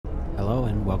Hello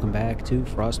and welcome back to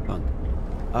Frostpunk.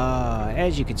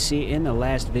 As you can see in the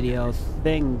last video,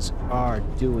 things are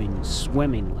doing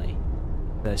swimmingly.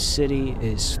 The city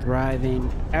is thriving,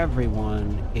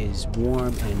 everyone is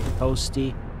warm and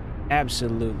toasty,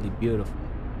 absolutely beautiful.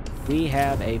 We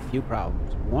have a few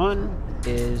problems. One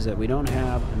is that we don't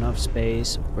have enough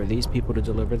space for these people to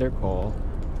deliver their coal.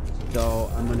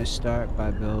 So I'm going to start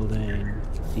by building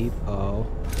a depot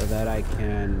so that I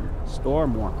can store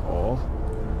more coal.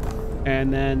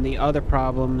 And then the other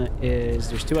problem is,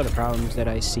 there's two other problems that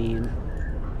I've seen.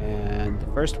 And the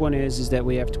first one is that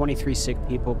we have 23 sick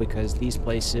people because these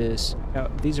places,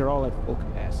 these are all at full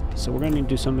capacity. So we're going to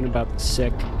do something about the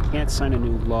sick. Can't sign a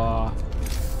new law.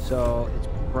 So it's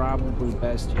probably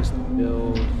best just to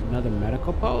build another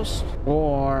medical post,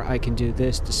 or I can do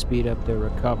this to speed up their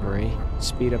recovery,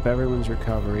 speed up everyone's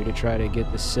recovery to try to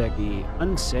get the sick be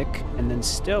unsick, and then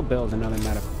still build another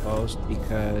medical post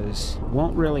because it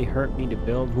won't really hurt me to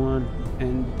build one.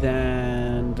 And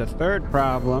then the third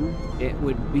problem, it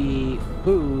would be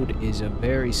food is a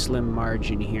very slim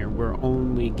margin here. We're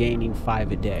only gaining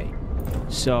 5 a day.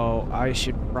 So I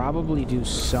should probably do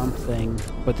something,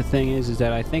 but the thing is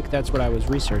that I think that's what I was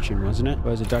researching, wasn't it?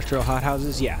 Was industrial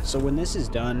hothouses? Yeah, so when this is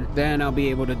done, then I'll be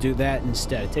able to do that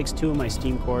instead. It takes 2 of my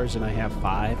steam cores and I have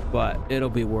 5, but it'll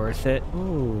be worth it.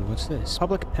 Oh, what's this?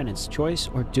 Public penance, choice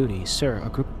or duty? Sir, a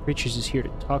group of preachers is here to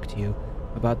talk to you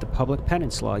about the public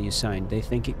penance law you signed. They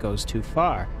think it goes too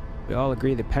far. We all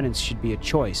agree that penance should be a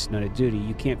choice, not a duty.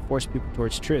 You can't force people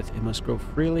towards truth. It must grow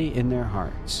freely in their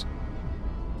hearts.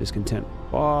 Discontent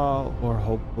will fall or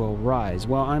hope will rise.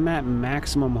 Well, I'm at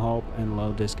maximum hope and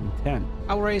low discontent.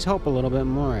 I'll raise hope a little bit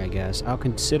more, I guess. I'll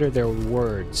consider their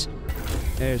words.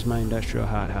 There's my industrial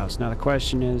hothouse. Now the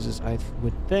question is I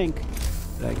would think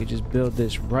that I could just build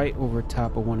this right over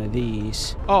top of one of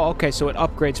these. Oh, okay, so it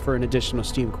upgrades for an additional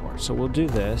steam core. So we'll do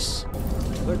this.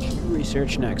 Let's do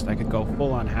research next. I could go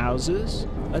full on houses.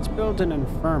 Let's build an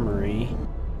infirmary.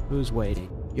 Who's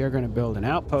waiting? You're gonna build an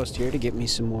outpost here to get me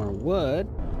some more wood.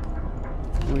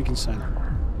 We can sign up.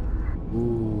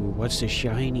 Ooh, what's the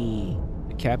shiny?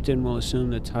 The captain will assume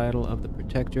the title of the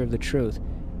protector of the truth.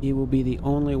 He will be the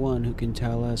only one who can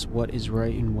tell us what is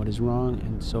right and what is wrong,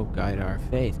 and so guide our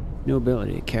faith. New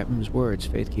ability, the captain's words,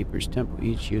 Faithkeeper's temple.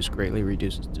 Each use greatly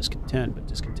reduces discontent, but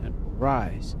discontent will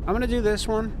rise. I'm gonna do this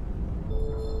one.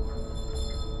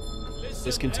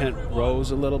 Discontent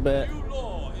rose a little bit.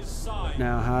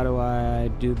 Now, how do I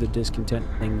do the discontent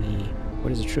thingy?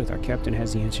 What is the truth? Our captain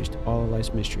has the answers to all of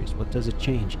life's mysteries. What does it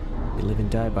change? We live and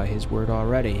die by his word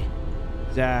already.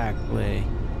 Exactly.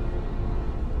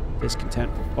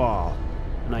 Discontent will fall.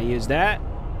 And I use that,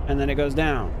 and then it goes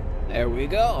down. There we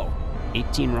go.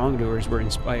 18 wrongdoers were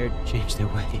inspired to change their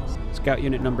ways. Scout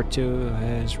Unit number 2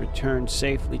 has returned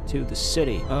safely to the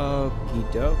city.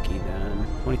 Okie dokie then.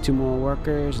 22 more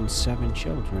workers and 7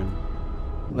 children.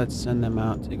 Let's send them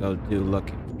out to go do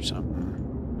looking for something.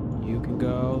 You can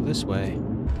go this way.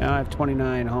 Now I have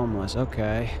 29 homeless.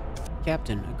 Okay.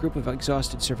 Captain, a group of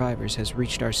exhausted survivors has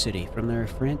reached our city. From their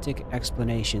frantic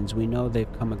explanations, we know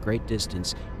they've come a great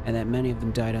distance, and that many of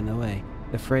them died on the way.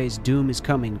 The phrase, "doom is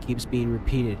coming," keeps being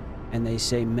repeated, and they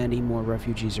say many more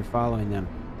refugees are following them.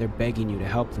 They're begging you to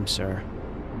help them, sir.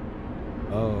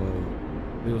 Oh.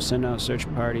 We will send out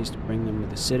search parties to bring them to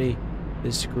the city.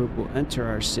 This group will enter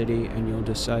our city, and you'll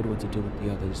decide what to do with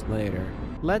the others later.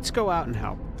 Let's go out and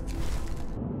help.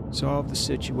 Solve the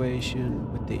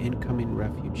situation with the incoming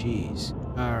refugees.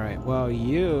 Alright, well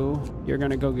you're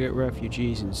gonna go get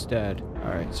refugees instead.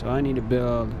 Alright, so I need to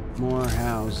build more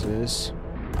houses.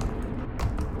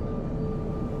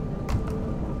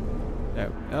 There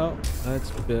we go. Let's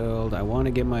build. I want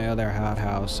to get my other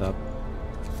hothouse up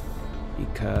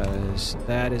because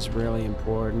that is really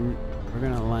important. We're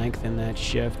gonna lengthen that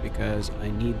shift because I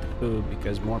need the food,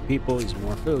 because more people is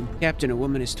more food. Captain, a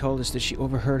woman has told us that she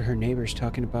overheard her neighbors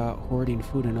talking about hoarding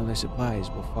food and other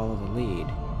supplies. We'll follow the lead.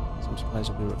 Some supplies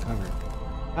will be recovered.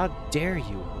 How dare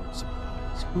you hoard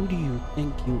supplies? Who do you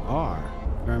think you are?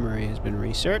 Infirmary has been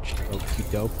researched. Okie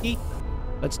dokie.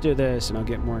 Let's do this and I'll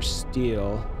get more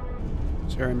steel.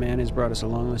 Sir, a man has brought us a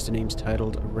long list of names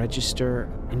titled Register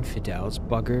of Infidels,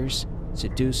 Buggers,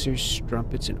 Seducers,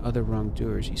 Strumpets, and other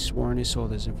wrongdoers. He swore in his soul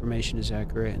this information is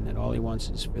accurate and that all he wants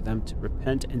is for them to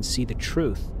repent and see the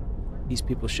truth. These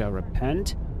people shall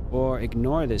repent or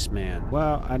ignore this man.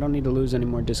 Well, I don't need to lose any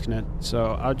more discontent,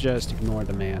 so I'll just ignore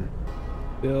the man.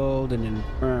 Build an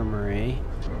infirmary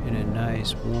in a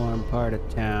nice warm part of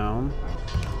town.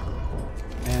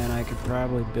 And I could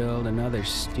probably build another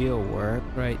steelwork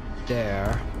right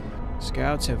there.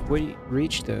 Scouts have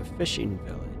reached the fishing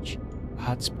village. A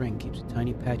hot spring keeps a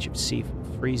tiny patch of sea from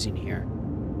freezing here.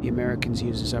 The Americans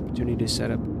used this opportunity to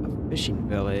set up a fishing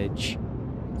village.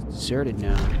 It's deserted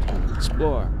now. Time to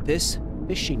explore. This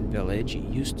fishing village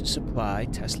used to supply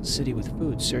Tesla City with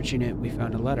food. Searching it, we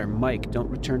found a letter. Mike, don't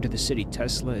return to the city.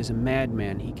 Tesla is a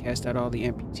madman. He cast out all the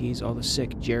amputees, all the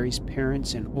sick. Jerry's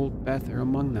parents and old Beth are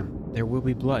among them. There will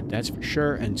be blood, that's for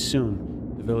sure, and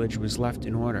soon. The village was left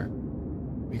in order.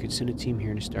 We could send a team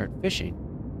here to start fishing.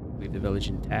 Leave the village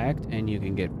intact, and you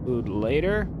can get food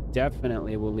later.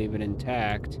 Definitely we'll leave it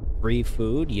intact. Free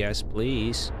food, yes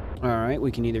please. Alright,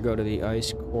 we can either go to the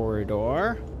ice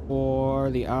corridor or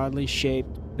the oddly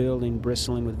shaped building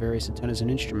bristling with various antennas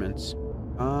and instruments.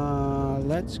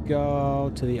 Let's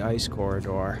go to the ice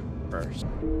corridor first.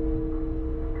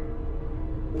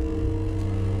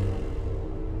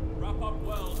 Wrap up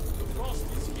well. The frost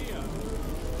is here.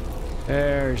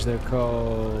 There's the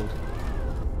cold.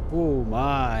 Oh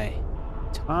my.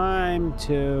 Time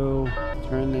to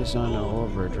turn this on to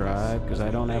overdrive because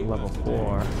I don't have level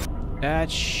 4.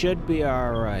 That should be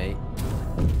alright.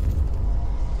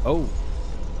 Oh.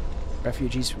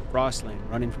 Refugees from Frostland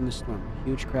running from the storm. A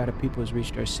huge crowd of people has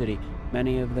reached our city.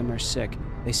 Many of them are sick.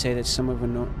 They say that some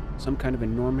kind of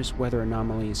enormous weather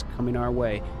anomaly is coming our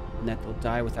way and that they'll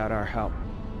die without our help.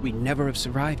 We'd never have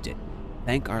survived it.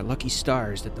 Thank our lucky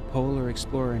stars that the polar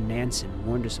explorer Nansen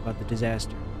warned us about the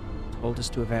disaster. Told us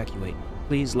to evacuate.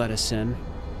 Please let us in.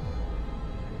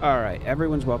 Alright,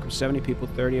 everyone's welcome. 70 people,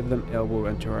 30 of them ill, will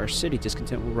enter our city.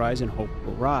 Discontent will rise and hope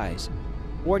will rise.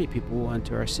 40 people will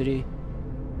enter our city.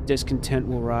 Discontent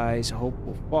will rise, hope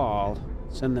will fall.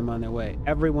 Send them on their way.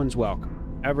 Everyone's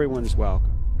welcome. Everyone's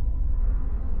welcome.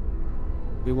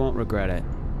 We won't regret it.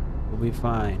 We'll be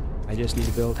fine. I just need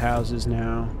to build houses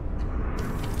now.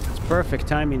 It's perfect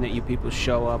timing that you people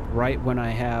show up right when I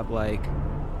have, like,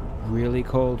 really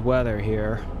cold weather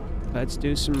here. Let's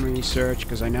do some research,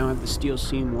 because I now have the steel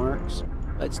seam works.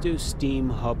 Let's do steam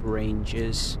hub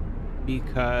ranges,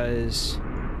 because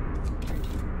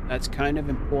that's kind of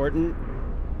important,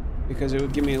 because it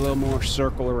would give me a little more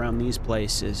circle around these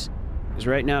places. Because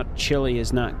right now, chilly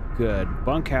is not good.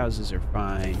 Bunkhouses are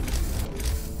fine.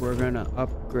 We're going to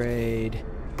upgrade.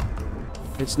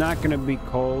 It's not going to be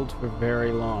cold for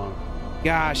very long.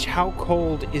 Gosh, how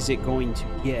cold is it going to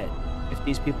get? If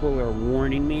these people are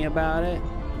warning me about it,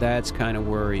 that's kind of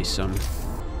worrisome.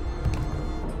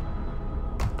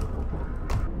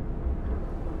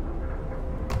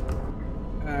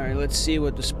 Alright, let's see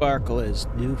what the sparkle is.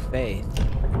 New faith.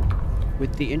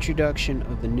 With the introduction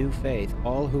of the new faith,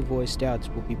 all who voice doubts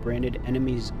will be branded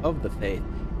enemies of the faith.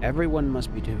 Everyone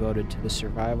must be devoted to the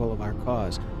survival of our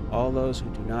cause. All those who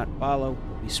do not follow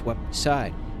will be swept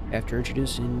aside. After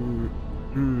introducing...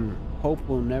 hope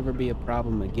will never be a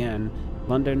problem again.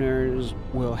 Londoners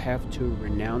will have to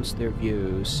renounce their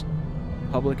views.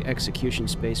 Public execution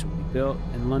space will be built,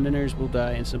 and Londoners will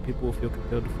die, and some people will feel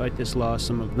compelled to fight this law.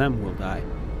 Some of them will die.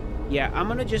 Yeah, I'm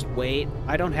gonna just wait.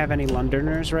 I don't have any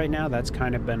Londoners right now. That's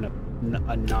kind of been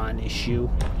a non-issue.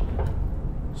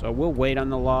 So we'll wait on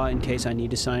the law in case I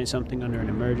need to sign something under an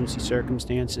emergency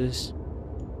circumstances.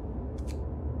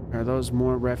 Are those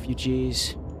more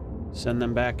refugees? Send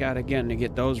them back out again to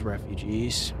get those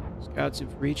refugees. Scouts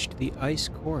have reached the ice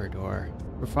corridor.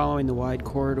 We're following the wide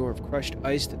corridor of crushed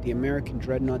ice that the American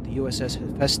dreadnought, the USS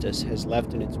Hephaestus, has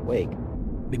left in its wake.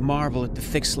 We marvel at the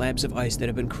thick slabs of ice that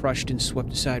have been crushed and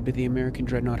swept aside by the American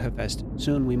dreadnought Hephaestus.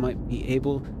 Soon we might be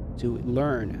able to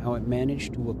learn how it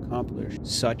managed to accomplish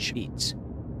such feats.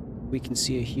 We can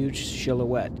see a huge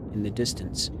silhouette in the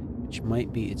distance, which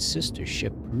might be its sister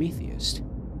ship, Prometheus.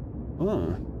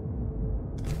 Oh.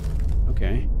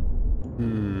 Okay.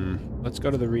 Let's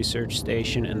go to the research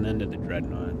station and then to the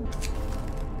dreadnought.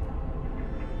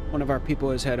 One of our people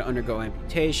has had to undergo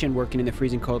amputation. Working in the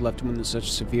freezing cold left him with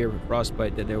such severe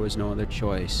frostbite that there was no other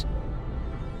choice.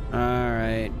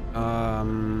 Alright,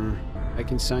 I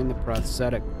can sign the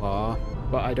prosthetic law,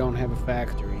 but I don't have a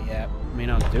factory yet. I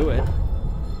mean, I'll do it,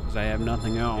 because I have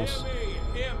nothing else.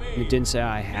 It didn't say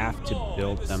I have to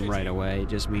build them right away. It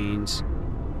just means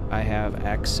I have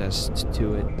access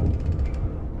to it.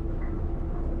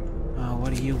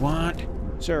 What do you want?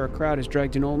 Sir, a crowd has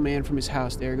dragged an old man from his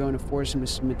house. They are going to force him to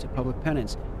submit to public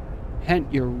penance.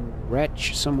 Repent, you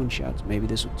wretch, someone shouts. Maybe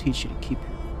this will teach you to keep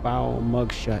your foul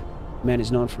mug shut. The man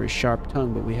is known for his sharp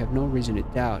tongue, but we have no reason to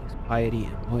doubt his piety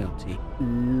and loyalty.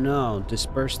 No,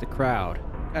 disperse the crowd.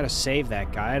 Gotta save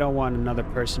that guy. I don't want another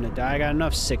person to die. I got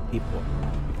enough sick people.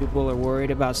 People are worried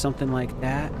about something like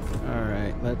that.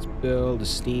 Alright, let's build a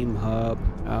steam hub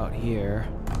out here.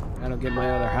 That'll get my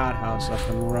other hothouse up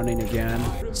and running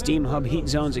again. Steam hub heat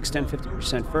zones extend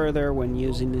 50% further. When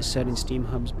using this setting, steam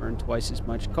hubs burn twice as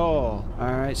much coal.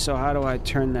 Alright, so how do I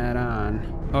turn that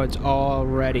on? Oh, it's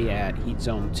already at heat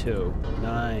zone 2.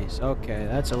 Nice. Okay,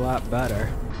 that's a lot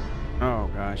better. Oh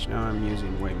gosh, now I'm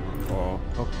using way more coal.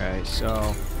 Okay,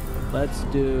 so let's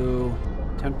do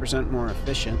 10% more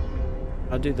efficient.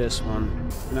 I'll do this one.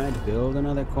 Can I build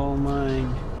another coal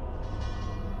mine?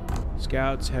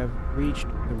 Scouts have reached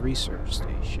the research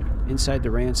station. Inside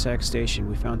the ransacked station,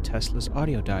 we found Tesla's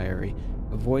audio diary.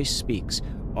 A voice speaks.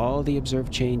 All the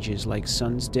observed changes, like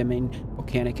suns dimming,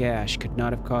 volcanic ash, could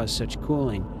not have caused such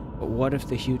cooling. But what if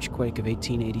the huge quake of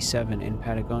 1887 in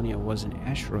Patagonia was an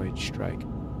asteroid strike?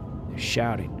 There's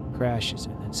shouting, crashes,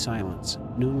 and then silence.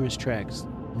 Numerous tracks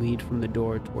lead from the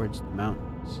door towards the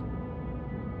mountains.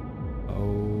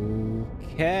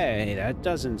 Okay, that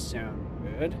doesn't sound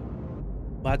good.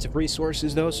 Lots of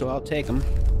resources though, so I'll take them.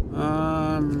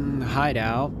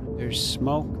 Hideout. There's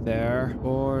smoke there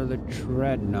for the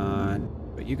dreadnought.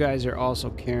 But you guys are also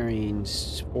carrying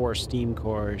 4 steam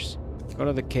cores. Go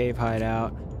to the cave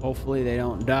hideout. Hopefully they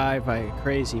don't die by a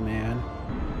crazy man.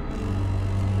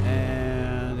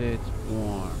 And it's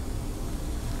warm.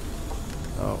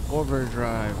 So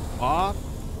overdrive off.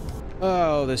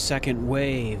 Oh, the second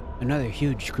wave. Another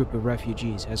huge group of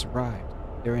refugees has arrived.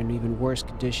 They're in even worse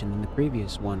condition than the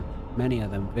previous one, many of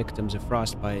them victims of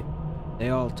frostbite. They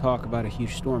all talk about a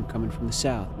huge storm coming from the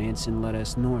south. Nansen led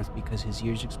us north because his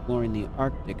years exploring the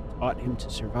Arctic taught him to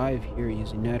survive here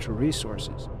using natural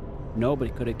resources.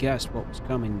 Nobody could have guessed what was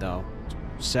coming, though.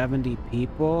 70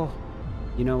 people?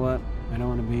 You know what? I don't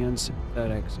want to be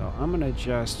unsympathetic, so I'm going to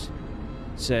just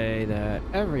say that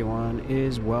everyone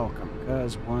is welcome,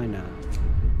 because why not?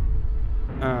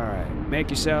 Alright, make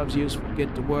yourselves useful,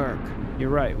 get to work. You're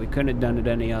right, we couldn't have done it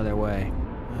any other way.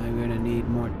 I'm gonna need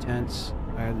more tents,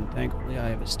 and thankfully I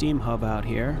have a steam hub out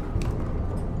here.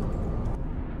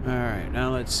 Alright,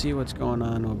 now let's see what's going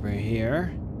on over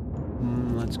here.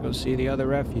 Let's go see the other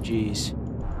refugees.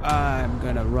 I'm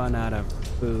gonna run out of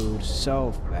food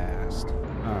so fast.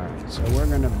 Alright, so we're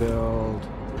gonna build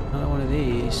another one of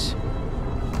these.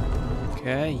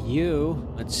 Okay,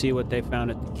 let's see what they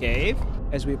found at the cave.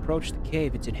 As we approach the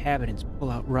cave, its inhabitants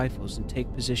pull out rifles and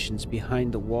take positions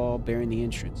behind the wall bearing the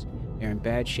entrance. They're in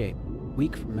bad shape,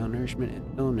 weak from malnourishment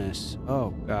and illness.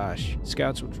 Oh gosh.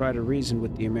 Scouts will try to reason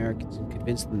with the Americans and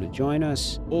convince them to join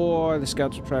us, or the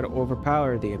scouts will try to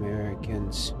overpower the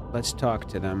Americans. Let's talk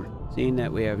to them. Seeing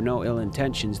that we have no ill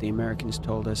intentions, the Americans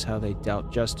told us how they dealt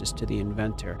justice to the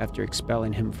inventor after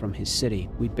expelling him from his city.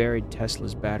 We buried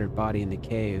Tesla's battered body in the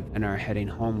cave and are heading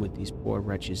home with these poor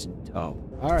wretches in tow.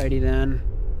 Alrighty then.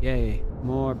 Yay,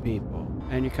 more people.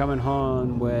 And you're coming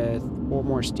home with 4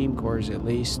 more steam cores at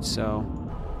least, so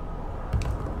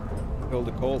build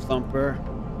a coal thumper.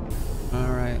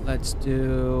 Alright, let's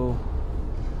do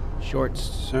short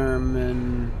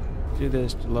sermon. Do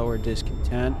this to lower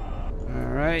discontent.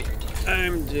 Alright,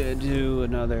 I'm gonna do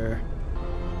another.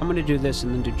 I'm gonna do this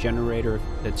and then do generator,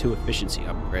 the 2 efficiency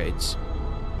upgrades.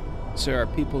 Sir, our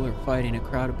people are fighting. A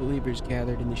crowd of believers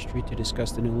gathered in the street to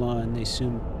discuss the new law, and they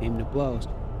soon came to blows.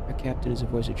 Our captain is a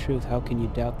voice of truth. How can you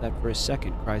doubt that for a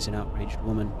second? Cries an outraged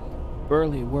woman.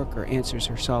 Burly worker answers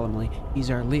her solemnly. He's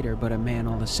our leader, but a man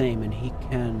all the same, and he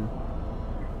can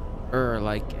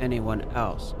like anyone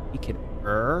else. He can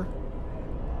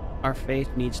Our faith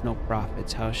needs no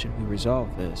prophets. How should we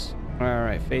resolve this?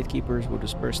 Alright, faith keepers will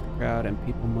disperse the crowd and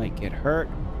people might get hurt.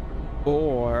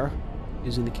 Or,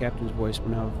 using the captain's voice, will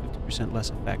now 50% less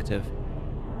effective.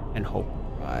 And hope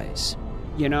will rise.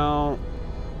 You know,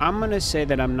 I'm going to say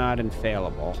that I'm not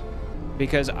infallible.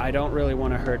 Because I don't really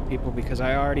want to hurt people, because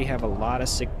I already have a lot of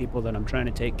sick people that I'm trying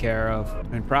to take care of.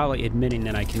 And probably admitting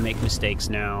that I can make mistakes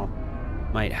now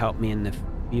might help me in the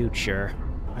future.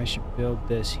 I should build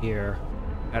this here.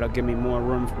 That'll give me more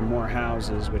room for more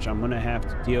houses, which I'm gonna have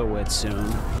to deal with soon.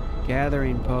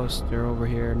 Gathering posts are over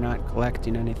here, not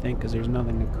collecting anything because there's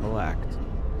nothing to collect.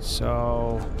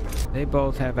 So they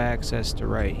both have access to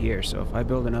right here. So if I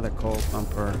build another coal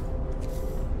thumper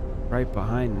right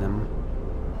behind them,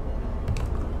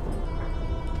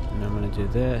 and I'm gonna do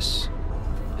this.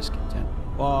 Discontent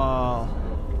wall.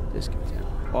 Discontent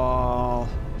wall.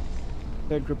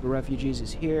 Third group of refugees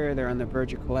is here. They're on the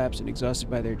verge of collapse and exhausted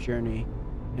by their journey,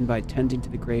 and by tending to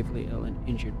the gravely ill and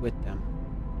injured with them.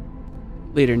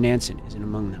 Leader Nansen isn't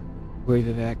among them. We've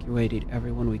evacuated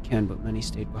everyone we can, but many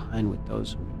stayed behind with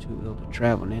those who were too ill to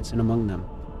travel. Nansen among them.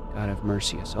 God have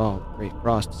mercy us all. The great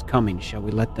frost is coming. Shall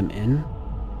we let them in?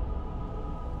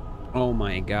 Oh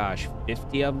my gosh,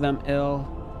 50 of them ill?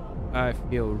 I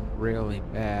feel really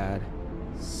bad.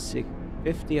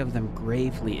 50 of them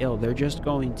gravely ill. They're just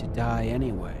going to die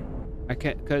anyway. I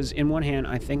can't, because in one hand,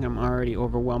 I think I'm already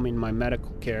overwhelming my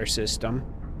medical care system.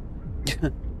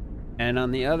 And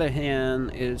on the other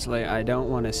hand, it's like I don't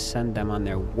want to send them on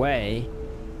their way,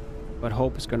 but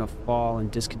hope is going to fall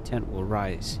and discontent will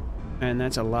rise. And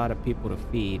that's a lot of people to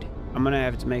feed. I'm going to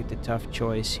have to make the tough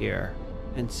choice here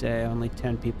and say only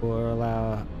 10 people are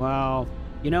allowed. Well,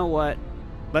 you know what?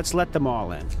 Let's let them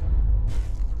all in.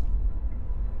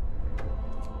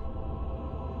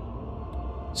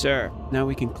 Sir, now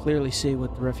we can clearly see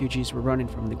what the refugees were running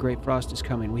from. The Great Frost is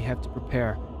coming. We have to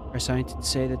prepare. Our scientists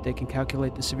say that they can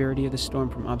calculate the severity of the storm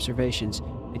from observations.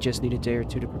 They just need a day or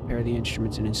two to prepare the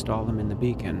instruments and install them in the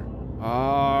beacon.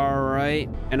 Alright.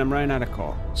 And I'm running out of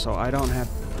coal, so I don't have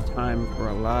time for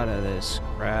a lot of this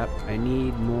crap. I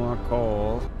need more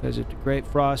coal, because if the Great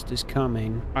Frost is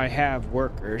coming, I have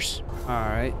workers.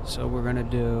 Alright, so we're gonna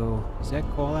do... Is that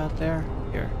coal out there?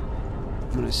 Here.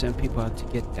 I'm gonna send people out to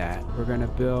get that. We're gonna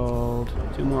build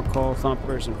 2 more coal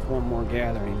thumpers and 4 more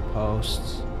gathering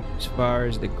posts. As far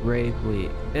as the gravely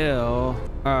ill,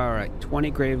 alright,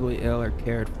 20 gravely ill are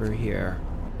cared for here.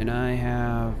 And I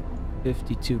have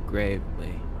 52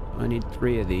 gravely. I need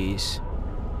 3 of these.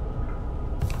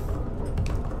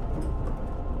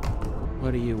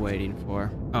 What are you waiting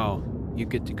for? Oh, you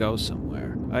get to go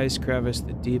somewhere. Ice crevice,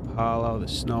 the deep hollow, the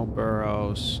snow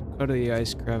burrows. Go to the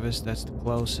ice crevice, that's the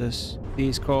closest.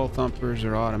 These coal thumpers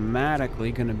are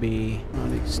automatically going to be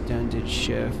on extended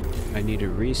shift. I need to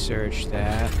research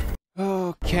that.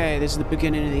 Okay, this is the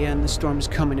beginning of the end. The storm is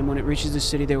coming, and when it reaches the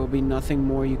city, there will be nothing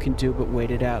more you can do but wait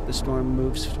it out. The storm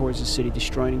moves towards the city,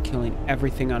 destroying and killing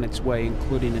everything on its way,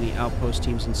 including any outpost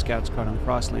teams and scouts caught on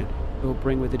Frostland. It will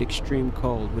bring with it extreme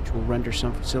cold, which will render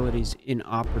some facilities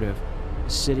inoperative.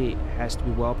 The city has to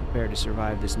be well prepared to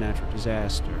survive this natural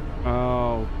disaster.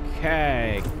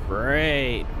 Okay,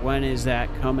 great. When is that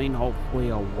coming? Hopefully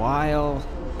a while.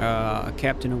 A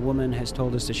captain, a woman, has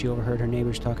told us that she overheard her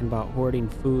neighbors talking about hoarding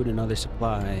food and other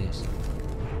supplies.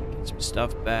 Get some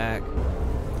stuff back.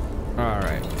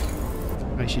 Alright.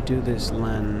 I should do this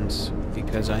lens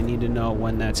because I need to know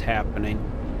when that's happening.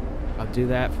 I'll do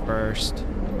that first.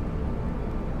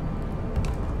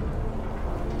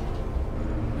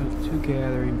 2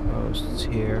 gathering posts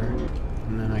here.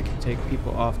 And then I can take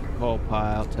people off the coal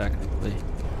pile, technically.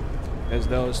 Because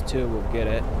those 2 will get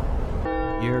it.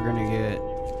 You're gonna get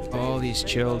all these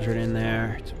children in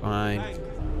there. It's fine.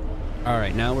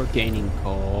 Alright, now we're gaining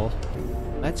coal.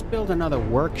 Let's build another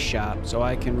workshop so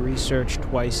I can research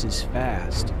twice as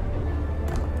fast.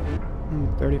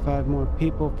 35 more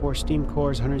people, 4 steam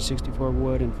cores, 164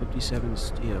 wood, and 57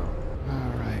 steel.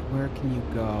 Alright, where can you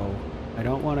go? I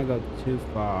don't want to go too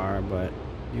far, but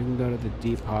you can go to the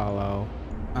deep hollow.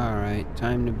 Alright,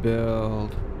 time to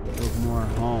build more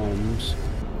homes.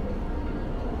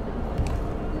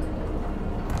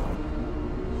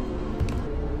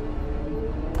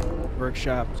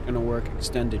 Workshop is going to work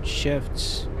extended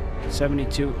shifts.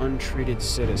 72 untreated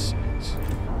citizens.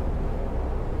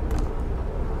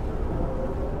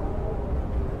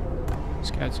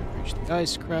 Scouts have reached the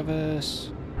ice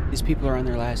crevice. These people are on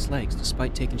their last legs.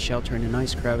 Despite taking shelter in an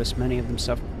ice crevice, many of them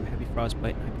suffer from heavy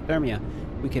frostbite and hypothermia.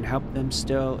 We can help them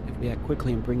still if we act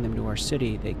quickly and bring them to our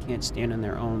city. They can't stand on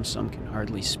their own. Some can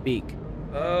hardly speak.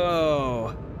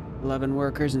 Oh, 11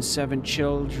 workers and 7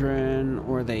 children,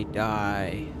 or they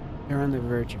die. They're on the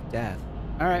verge of death.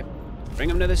 Alright, bring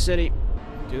them to the city.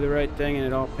 Do the right thing and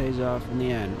it all pays off in the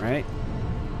end, right?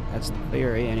 That's the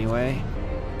theory, anyway.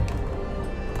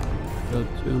 Build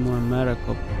 2 more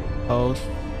medical posts.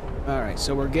 Alright,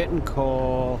 so we're getting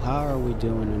coal. How are we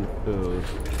doing in food?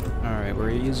 Alright,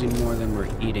 we're using more than we're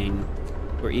eating.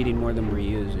 We're eating more than we're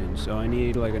using, so I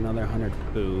need like another 100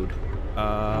 food.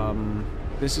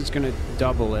 This is gonna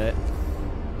double it.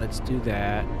 Let's do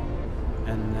that.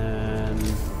 And then...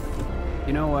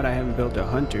 You know what? I haven't built a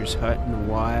hunter's hut in a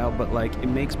while, but like it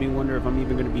makes me wonder if I'm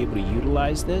even going to be able to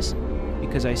utilize this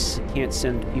because I can't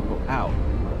send people out.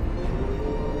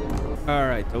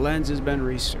 Alright, the lens has been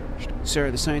researched. Sir,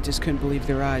 the scientists couldn't believe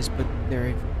their eyes, but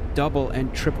they've double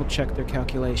and triple checked their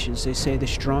calculations. They say the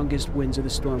strongest winds of the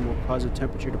storm will cause the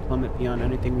temperature to plummet beyond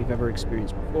anything we've ever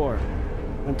experienced before.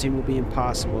 Hunting will be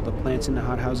impossible. The plants in the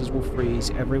hothouses will freeze.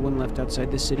 Everyone left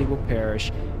outside the city will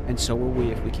perish. And so will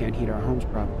we if we can't heat our homes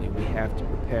properly. We have to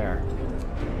prepare.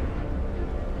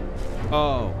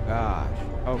 Oh, gosh.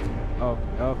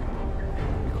 Okay.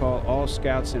 We call all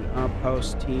scouts and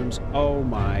outpost teams. Oh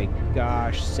my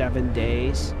gosh. 7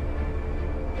 days.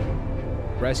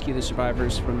 Rescue the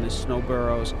survivors from the snow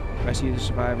burrows. Rescue the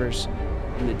survivors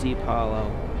in the deep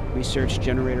hollow. Research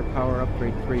generator power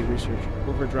upgrade 3. Research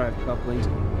overdrive couplings.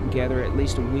 And gather at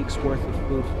least a week's worth of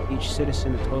food for each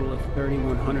citizen. A total of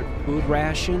 3,100 food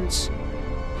rations.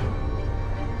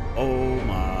 Oh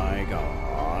my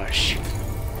gosh.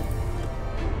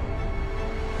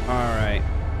 Alright.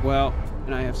 Well,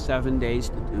 and I have 7 days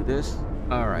to do this.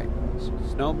 Alright.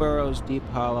 Snow burrows, deep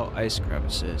hollow, ice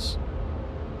crevices.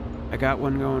 I got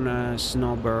one going to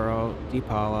Snow Burrow, Deep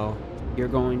Hollow. You're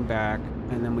going back,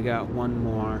 and then we got one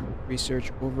more.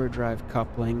 Research overdrive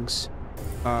couplings.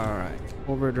 Alright,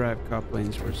 overdrive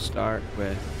couplings we'll start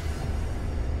with.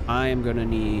 I am gonna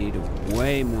need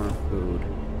way more food.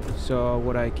 So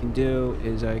what I can do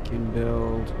is I can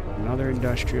build another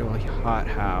industrial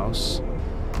hothouse.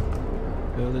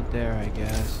 Build it there, I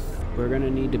guess. We're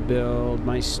gonna need to build,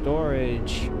 my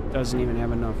storage doesn't even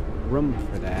have enough room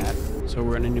for that. So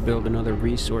we're gonna need to build another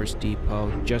resource depot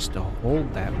just to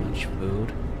hold that much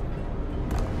food.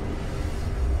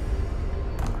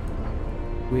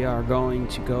 We are going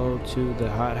to go to the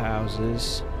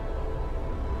hothouses.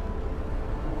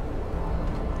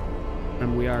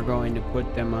 And we are going to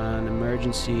put them on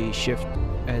emergency shift.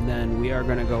 And then we are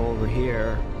gonna go over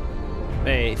here.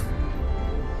 Faith.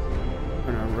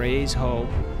 We're gonna raise hope.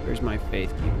 Here's my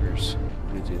faith keepers.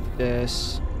 I'm gonna do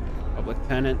this. Public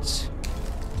penance.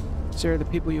 Sir, the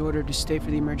people you ordered to stay for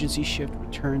the emergency shift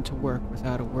returned to work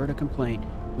without a word of complaint.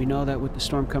 We know that with the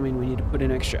storm coming, we need to put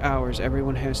in extra hours.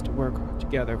 Everyone has to work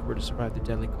together if we're to survive the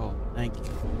deadly cold. Thank you.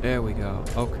 There we go.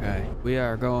 Okay. We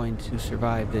are going to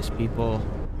survive this, people.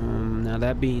 Now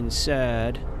that being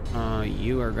said,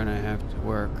 you are gonna have to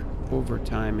work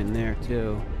overtime in there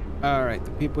too. Alright,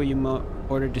 the people you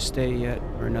ordered to stay yet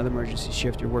for another emergency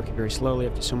shift are working very slowly.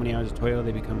 After so many hours of toil,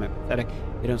 they become apathetic.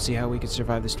 They don't see how we could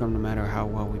survive the storm no matter how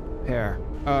well we prepare.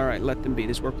 Alright, let them be.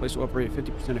 This workplace will operate at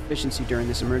 50% efficiency during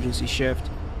this emergency shift.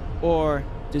 Or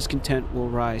discontent will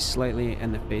rise slightly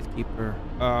and the faith keeper...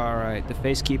 Alright, the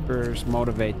faith keepers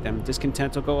motivate them.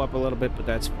 Discontent will go up a little bit, but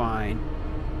that's fine.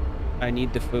 I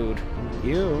need the food.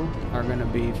 You are going to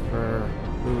be for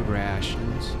food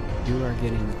rations. You are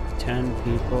getting 10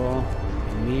 people.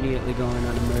 Immediately going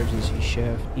on emergency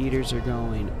shift. Heaters are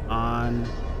going on.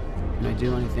 Can I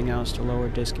do anything else to lower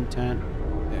discontent?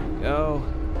 There we go.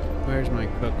 Where's my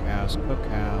cookhouse?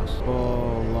 Cookhouse.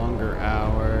 Oh, longer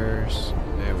hours.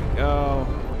 There we go.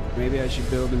 Maybe I should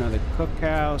build another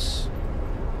cookhouse.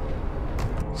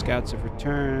 Scouts have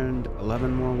returned.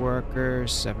 11 more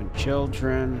workers. 7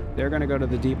 children. They're going to go to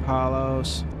the Deep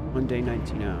Hollows. 1 day,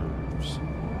 19 hours.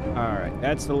 Alright,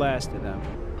 that's the last of them.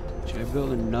 Should I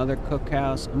build another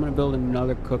cookhouse? I'm going to build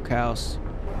another cookhouse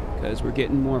because we're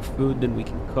getting more food than we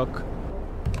can cook.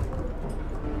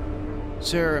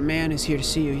 Sir, a man is here to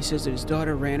see you. He says that his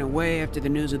daughter ran away after the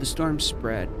news of the storm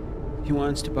spread. He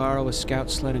wants to borrow a scout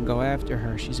sled and go after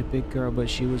her. She's a big girl, but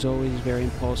she was always very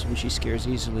impulsive and she scares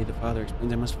easily. The father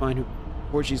explains I must find her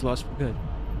before she's lost for good.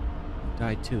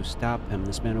 Died too. Stop him.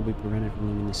 This man will be prevented from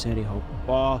leaving the city. Hope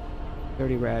fall.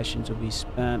 30 rations will be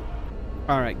spent.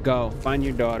 Alright, go. Find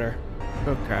your daughter.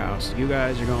 Cookhouse. You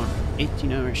guys are going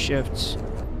 18-hour shifts.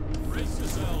 Brace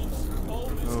yourselves.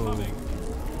 Cold is coming.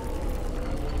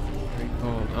 Very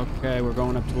cold. Okay, we're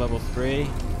going up to level 3.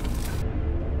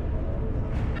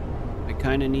 I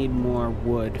kind of need more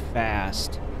wood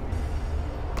fast.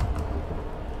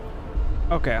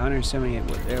 Okay, 178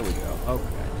 wood. There we go. Okay.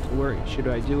 So should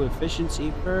I do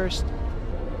efficiency first?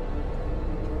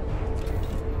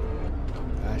 Oh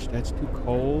gosh, that's too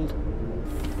cold.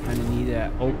 Kind of need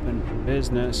that open for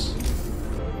business.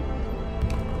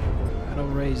 That'll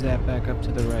raise that back up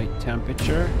to the right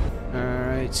temperature.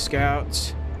 Alright,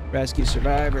 scouts. Rescue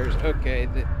survivors. Okay,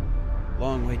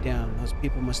 long way down. Those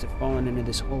people must have fallen into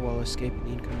this hole while escaping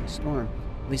the incoming storm.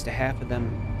 At least a half of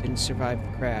them didn't survive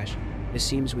the crash. It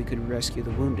seems we could rescue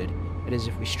the wounded. That is,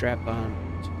 if we strap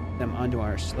them onto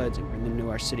our sleds and bring them to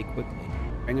our city quickly.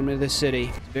 Bring them to the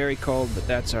city. It's very cold, but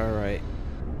that's alright.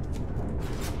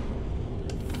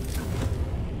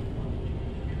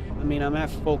 I mean, I'm at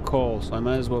full coal, so I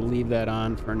might as well leave that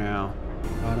on for now.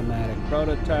 Automatic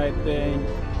prototyping.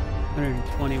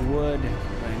 120 wood.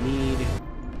 What I need.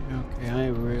 Okay, I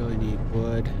really need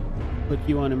wood. Put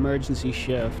you on emergency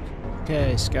shift.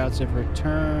 Okay, scouts have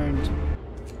returned.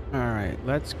 Alright,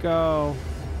 let's go.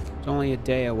 It's only a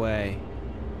day away.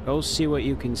 Go see what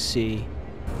you can see.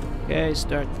 Okay,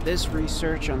 start this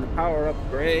research on the power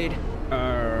upgrade.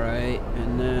 Alright,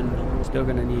 and then still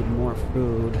gonna need more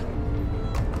food.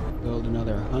 Build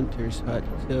another hunter's hut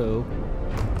too.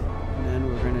 And then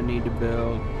we're gonna need to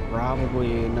build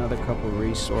probably another couple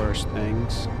resource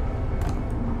things.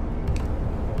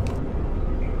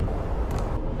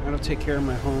 That'll take care of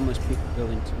my homeless people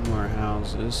building 2 more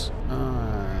houses.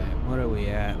 Alright, what are we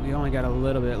at? We only got a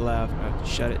little bit left. I have to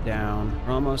shut it down.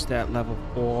 We're almost at level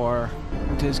 4.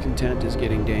 Discontent is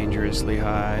getting dangerously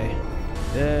high.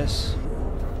 This.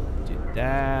 Do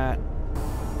that.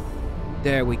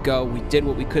 There we go. We did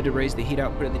what we could to raise the heat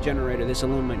output of the generator. This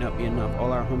alone might not be enough.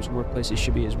 All our homes and workplaces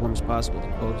should be as warm as possible. The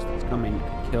cold that's coming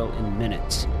could kill in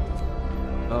minutes.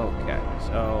 Okay,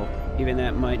 so even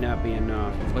that might not be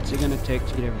enough. What's it gonna take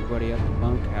to get everybody up to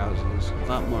bunkhouses? A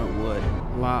lot more wood.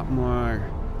 A lot more.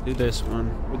 Do this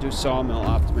one. We'll do sawmill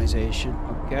optimization.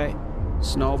 Okay.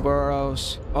 Snow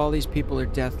burrows. All these people are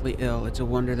deathly ill. It's a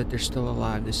wonder that they're still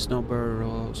alive. The snow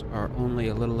burrows are only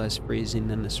a little less freezing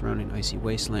than the surrounding icy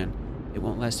wasteland. It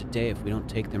won't last a day if we don't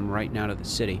take them right now to the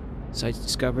city. Sites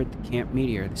discovered the Camp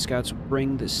Meteor. The scouts will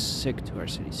bring the sick to our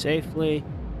city safely,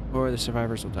 or the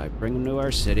survivors will die. Bring them to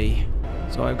our city.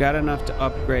 So I've got enough to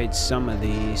upgrade some of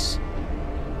these.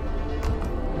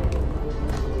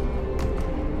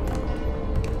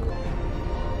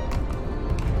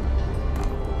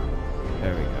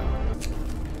 There we go.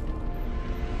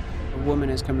 A woman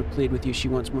has come to plead with you. She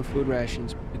wants more food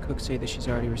rations. The cooks say that she's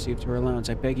already received her allowance.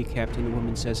 I beg you, Captain, the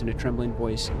woman says in a trembling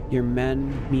voice. Your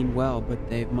men mean well, but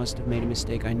they must have made a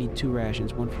mistake. I need 2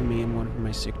 rations, 1 for me and 1 for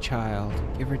my sick child.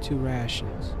 Give her 2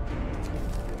 rations.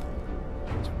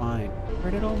 It's fine. Where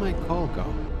did all my coal go?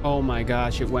 Oh my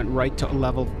gosh, it went right to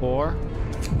level 4.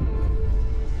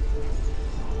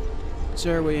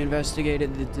 Sir, we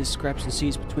investigated the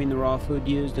discrepancies between the raw food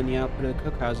used and the output of the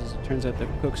cookhouses. It turns out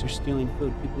that cooks are stealing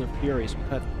food. People are furious. We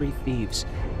caught 3 thieves.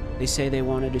 They say they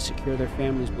wanted to secure their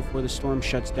families before the storm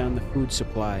shuts down the food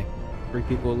supply. 3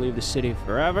 people will leave the city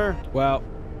forever. Well,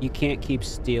 you can't keep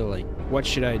stealing. What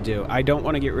should I do? I don't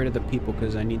want to get rid of the people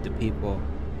because I need the people.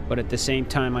 But at the same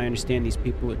time, I understand these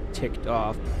people are ticked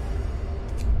off.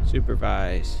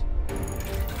 Supervise.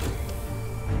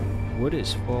 Wood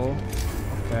is full.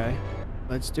 Okay.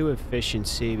 Let's do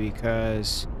efficiency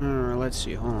because... let's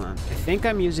see, hold on. I think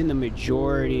I'm using the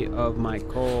majority of my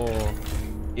coal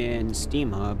in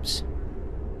steam hubs.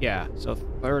 Yeah, so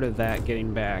 1/3 of that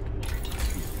getting back.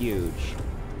 Huge.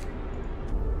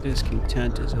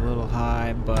 Discontent is a little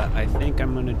high, but I think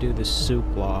I'm going to do the soup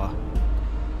law.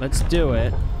 Let's do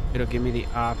it. It'll give me the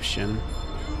option.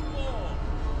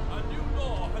 A new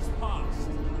law has passed.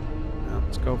 Now,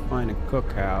 let's go find a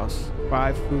cookhouse.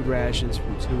 5 food rations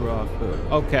from 2 raw food.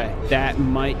 Okay, that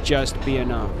might just be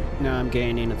enough. Now I'm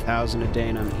gaining 1,000 a day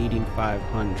and I'm eating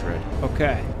 500.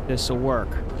 Okay, this'll work.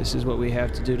 This is what we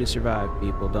have to do to survive,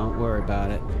 people. Don't worry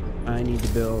about it. I need to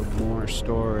build more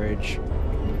storage.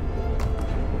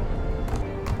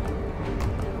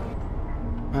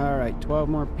 Alright, 12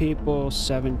 more people,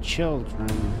 7 children.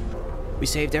 We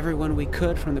saved everyone we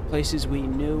could from the places we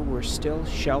knew were still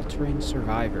sheltering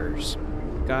survivors.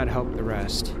 God help the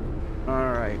rest.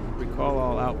 Alright, recall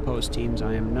all outpost teams.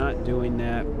 I am not doing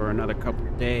that for another couple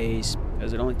days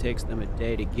because it only takes them a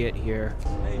day to get here.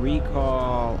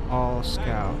 Recall all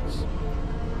scouts.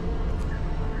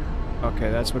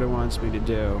 Okay, that's what it wants me to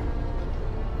do.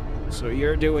 So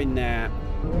you're doing that.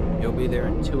 You'll be there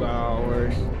in 2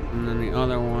 hours. And then the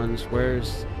other ones,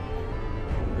 where's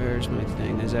my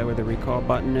thing? Is that where the recall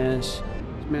button is?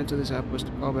 Dismantle this outpost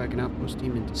to call back an outpost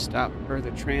team and to stop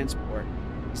further transport.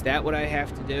 Is that what I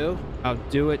have to do? I'll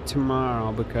do it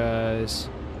tomorrow because...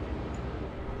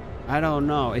 I don't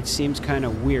know. It seems kind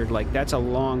of weird. Like, that's a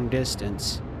long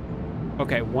distance.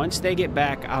 Okay, once they get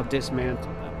back, I'll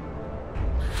dismantle them.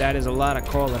 That is a lot of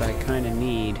coal that I kind of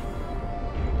need.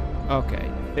 Okay,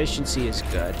 efficiency is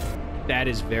good. That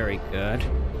is very good.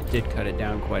 It did cut it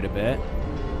down quite a bit.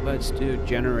 Let's do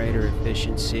generator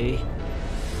efficiency.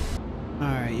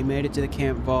 Alright, you made it to the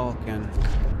Camp Vulcan.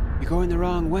 You're going the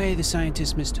wrong way. The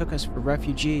scientists mistook us for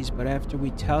refugees, but after we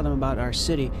tell them about our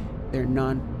city, they're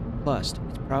nonplussed.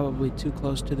 It's probably too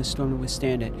close to the storm to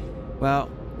withstand it. Well,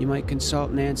 you might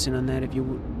consult Nansen on that if you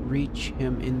reach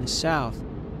him in the south.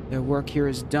 Their work here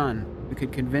is done. We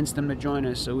could convince them to join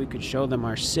us so we could show them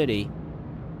our city.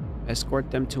 Escort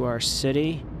them to our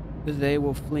city. They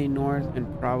will flee north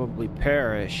and probably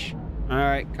perish.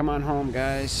 Alright, come on home,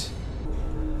 guys.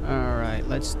 Alright,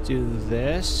 let's do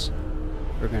this.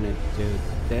 We're gonna do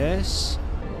this.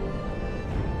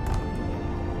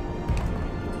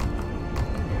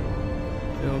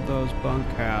 Build those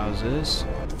bunkhouses.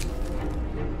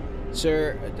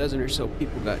 Sir, a dozen or so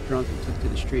people got drunk and took to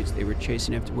the streets. They were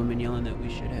chasing after women, yelling that we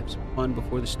should have some fun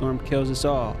before the storm kills us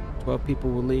all. 12 people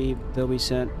will leave. They'll be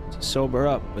sent to sober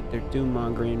up, but their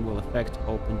doom-mongering will affect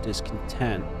hope and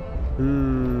discontent.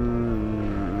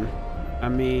 I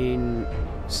mean,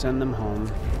 send them home.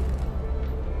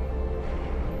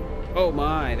 Oh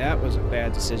my, that was a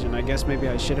bad decision. I guess maybe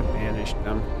I should have banished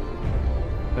them.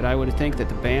 But I would think that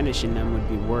the banishing them would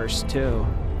be worse too.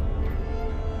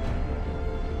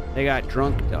 They got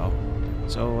drunk though.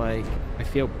 So like, I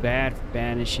feel bad for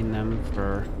banishing them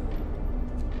for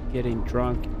getting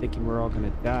drunk and thinking we're all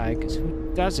gonna die, because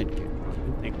who doesn't get drunk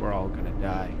and think we're all gonna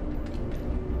die?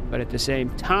 But at the same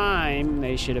time,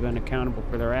 they should have been accountable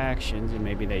for their actions, and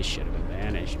maybe they should have been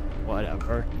banished.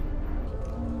 Whatever.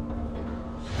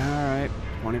 Alright,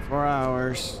 24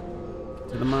 hours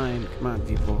to the mine. Come on,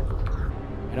 people.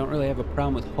 I don't really have a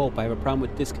problem with hope. I have a problem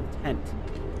with discontent.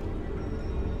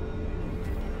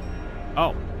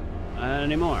 Oh, not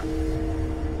anymore.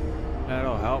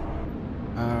 That'll help.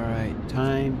 Alright,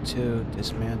 time to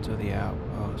dismantle the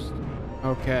outpost.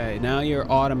 Okay, now you're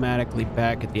automatically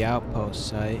back at the outpost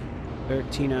site.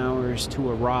 13 hours to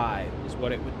arrive is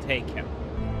what it would take him.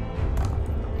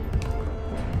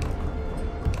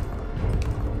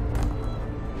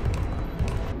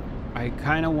 I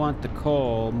kind of want the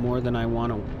coal more than I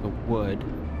want the wood.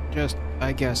 Just,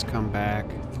 I guess, come back.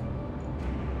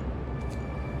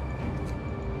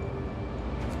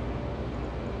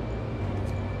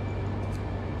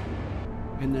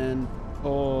 And then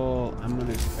coal, I'm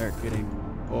gonna start getting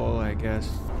coal, I guess.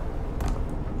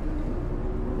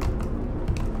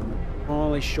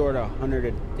 Only short 100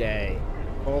 a day.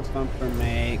 Coal thumper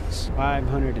makes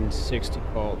 560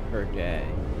 coal per day.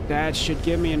 That should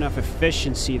give me enough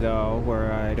efficiency though,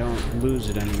 where I don't lose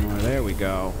it anymore. There we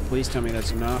go. Please tell me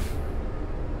that's enough.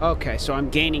 Okay, so I'm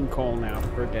gaining coal now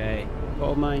per day.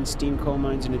 Coal mines, steam coal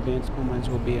mines, and advanced coal mines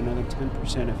will be another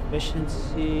 10%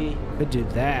 efficiency. Could do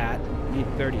that. Need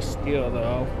 30 steel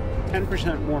though.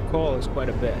 10% more coal is quite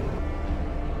a bit.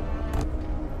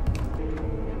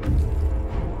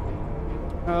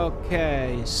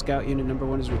 Okay, scout unit number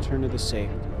 1 is returned to the safe.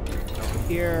 Over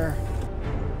here.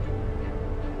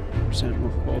 10%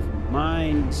 more coal from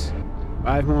mines.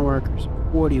 5 more workers.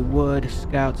 40 wood.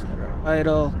 Scouts that are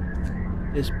idle.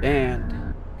 Disband.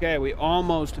 Okay, we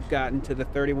almost have gotten to the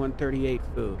 31-38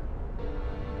 food.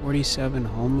 47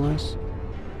 homeless.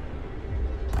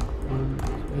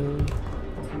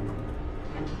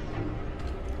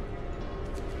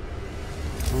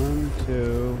 1,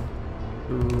 2,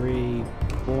 3,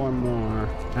 4 more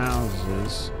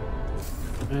houses.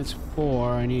 That's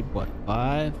 4. I need what,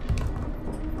 5?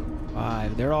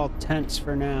 5. They're all tents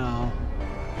for now.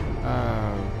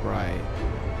 Right.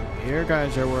 Your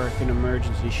guys are working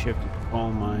emergency shift at the coal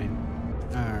mine.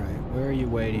 Alright, where are you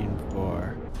waiting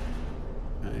for?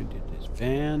 I did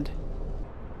disband.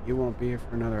 You won't be here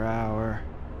for another hour.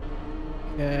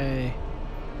 Okay.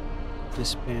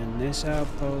 Disband this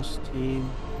outpost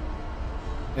team.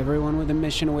 Everyone with a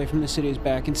mission away from the city is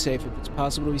back and safe. If it's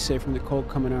possible to be safe from the cold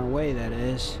coming our way, that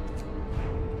is.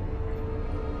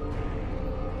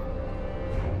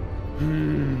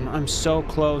 I'm so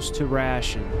close to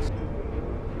rations.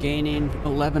 Gaining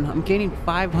 11, I'm gaining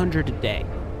 500 a day.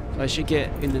 So I should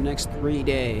get, in the next 3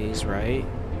 days, right?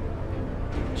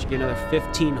 I should get another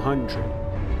 1,500.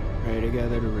 Ready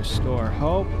together to restore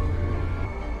hope.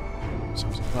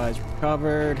 Some supplies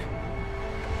recovered.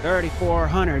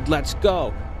 3,400, let's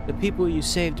go! The people you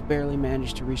saved barely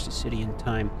managed to reach the city in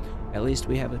time. At least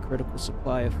we have a critical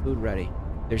supply of food ready.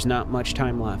 There's not much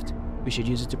time left. We should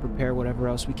use it to prepare whatever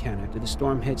else we can. After the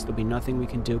storm hits, there'll be nothing we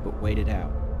can do but wait it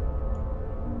out.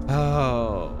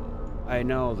 Oh, I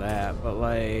know that, but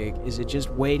like, is it just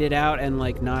wait it out and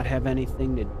like not have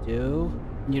anything to do?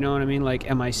 You know what I mean? Like,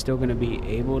 am I still gonna be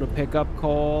able to pick up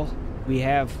coal? We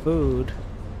have food.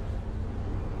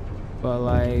 But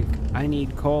like, I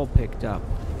need coal picked up.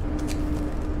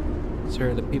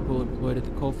 Sir, the people employed at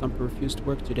the coal thumper refuse to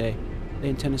work today. They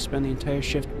intend to spend the entire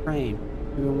shift praying.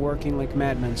 We've been working like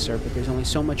madmen, sir, but there's only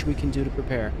so much we can do to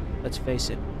prepare. Let's face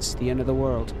it, it's the end of the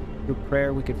world. Through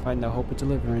prayer, we can find the hope of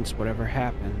deliverance, whatever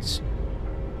happens.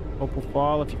 Hope will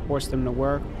fall if you force them to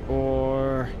work,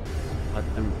 or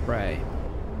let them pray.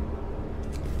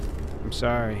 I'm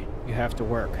sorry, you have to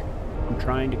work. I'm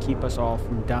trying to keep us all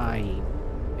from dying.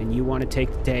 And you want to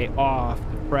take the day off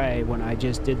to pray when I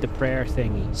just did the prayer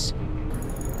thingies.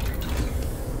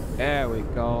 There we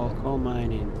go, coal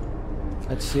mining.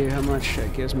 Let's see how much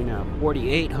that gives me now.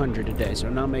 4,800 a day, so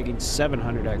I'm now making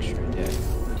 700 extra a day.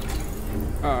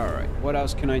 Alright, what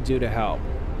else can I do to help?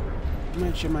 How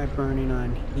much am I burning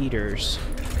on heaters?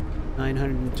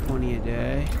 920 a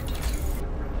day.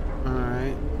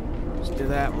 Alright, let's do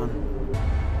that one.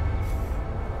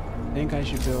 I think I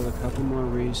should build a couple more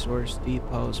resource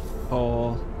depots for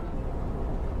coal.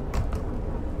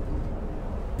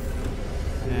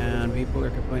 And people are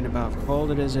complaining about how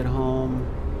cold it is at home.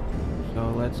 So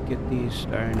let's get these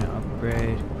starting to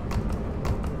upgrade.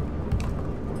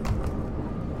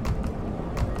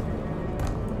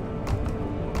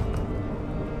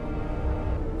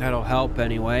 That'll help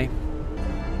anyway.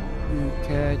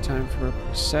 Okay, time for a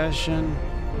procession.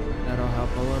 That'll help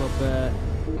a little bit.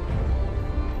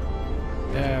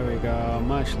 There we go.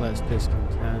 Much less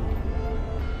discontent.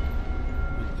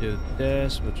 We'll do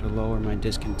this, which will lower my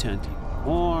discontent even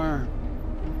more.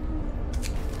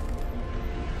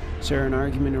 Sir, an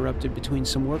argument erupted between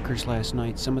some workers last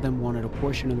night. Some of them wanted a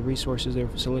portion of the resources their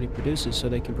facility produces so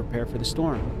they can prepare for the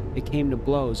storm. It came to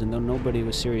blows, and though nobody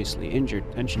was seriously injured,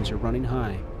 tensions are running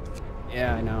high.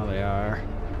 Yeah, I know they are.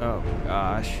 Oh,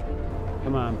 gosh.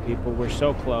 Come on, people. We're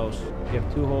so close. We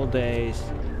have 2 whole days.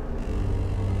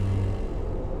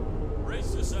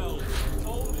 Brace yourselves.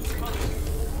 Cold is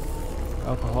coming.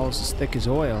 Alcohol is as thick as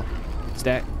oil.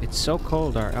 It's so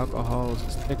cold, our alcohol is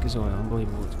as thick as oil.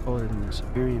 Unbelievable. It's colder than the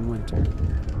Siberian winter.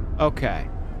 Okay.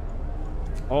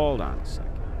 Hold on a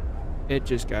second. It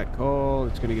just got cold.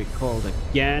 It's gonna get cold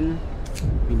again.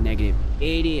 Be negative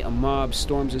 80. A mob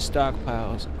storms the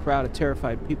stockpiles. A crowd of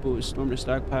terrified people who stormed the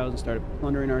stockpiles and started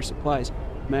plundering our supplies.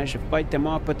 Managed to fight them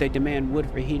off, but they demand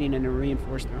wood for heating and to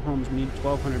reinforce their homes. We need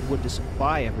 1,200 wood to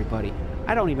supply everybody.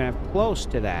 I don't even have close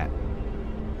to that.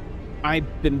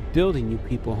 I've been building you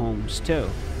people homes too.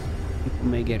 People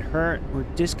may get hurt or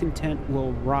discontent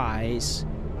will rise.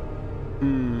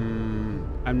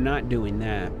 I'm not doing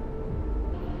that.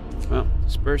 Well,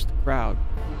 disperse the crowd.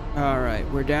 Alright,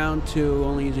 we're down to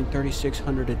only using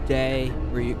 3,600 a day.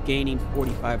 We're gaining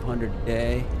 4,500 a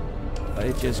day. But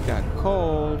it just got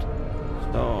cold.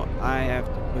 So I have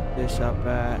to put this up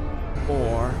at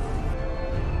 4.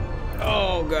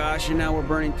 Oh gosh, and now we're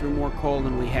burning through more coal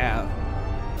than we have.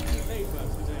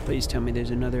 Please tell me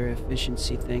there's another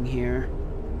efficiency thing here.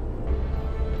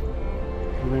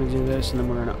 We're going to do this, and then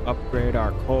we're going to upgrade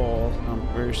our coal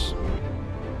numbers.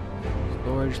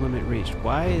 Storage limit reached.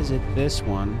 Why is it this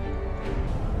one?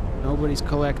 Nobody's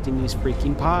collecting these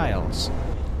freaking piles.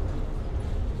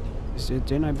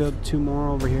 Didn't I build 2 more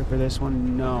over here for this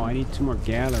one? No, I need 2 more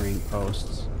gathering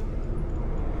posts.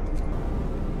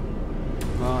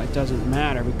 Well, it doesn't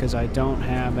matter because I don't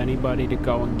have anybody to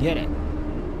go and get it.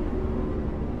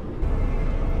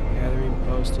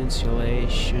 Post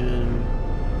insulation.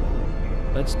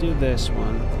 Let's do this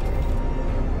one.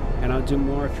 And I'll do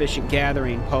more efficient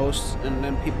gathering posts, and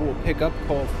then people will pick up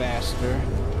coal faster.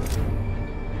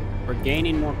 We're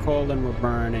gaining more coal than we're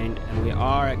burning, and we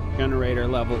are at generator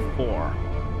level 4.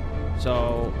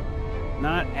 So,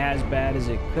 not as bad as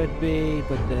it could be,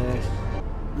 but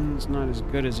it's not as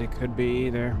good as it could be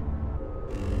either.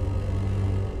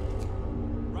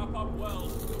 Wrap up well.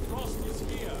 The frost is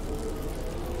here.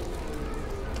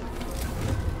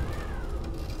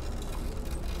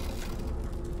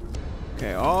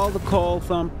 Okay, all the coal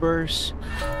thumpers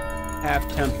have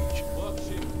temperature.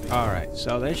 Alright,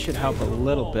 so this should help a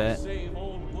little bit.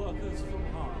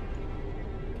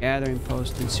 Gathering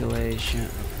post insulation.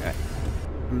 Okay.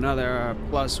 Another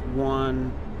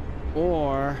 +1.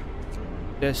 Or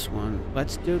this one.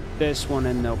 Let's do this one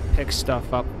and they'll pick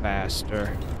stuff up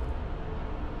faster.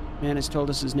 Man has told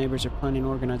us his neighbors are planning to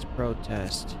organize a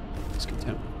protest.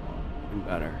 Discontent will fall. Even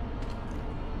better.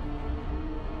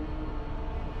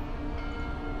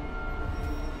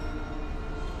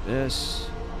 This.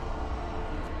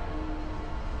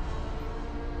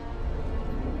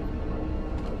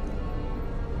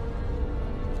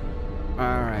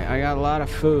 Alright, I got a lot of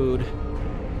food,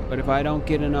 but if I don't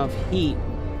get enough heat,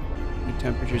 the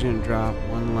temperature's gonna drop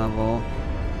 1 level.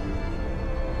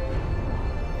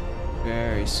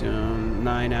 Very soon.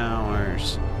 9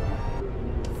 hours.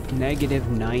 Negative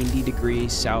 90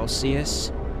 degrees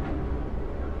Celsius.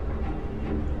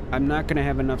 I'm not gonna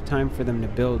have enough time for them to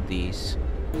build these.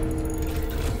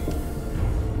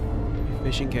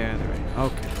 Efficient gathering.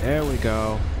 Okay, there we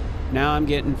go. Now I'm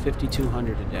getting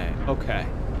 5,200 a day. Okay.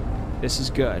 This is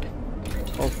good.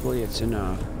 Hopefully it's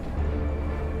enough.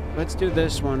 Let's do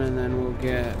this one and then we'll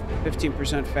get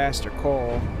 15% faster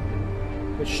coal,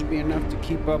 which should be enough to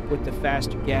keep up with the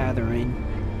faster gathering.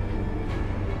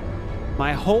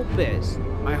 My hope is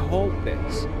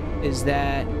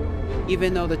that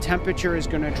even though the temperature is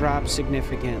going to drop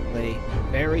significantly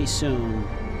very soon,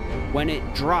 when it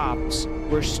drops,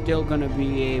 we're still going to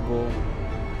be able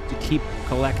to keep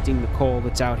collecting the coal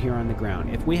that's out here on the ground.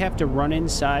 If we have to run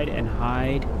inside and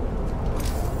hide,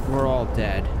 we're all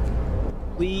dead.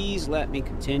 Please let me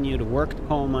continue to work the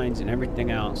coal mines and everything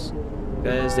else,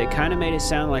 because they kind of made it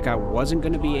sound like I wasn't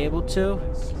going to be able to.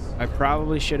 I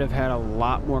probably should have had a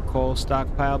lot more coal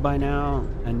stockpiled by now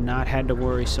and not had to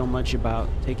worry so much about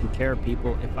taking care of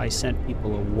people if I sent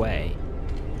people away.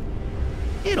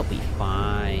 It'll be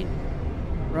fine,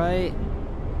 right?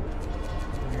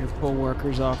 We're gonna pull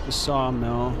workers off the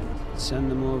sawmill.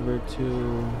 send them over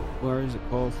to, where is it,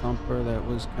 Cold Thumper? That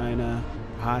was kind of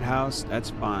hothouse. That's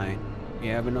fine. We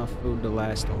have enough food to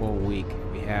last a whole week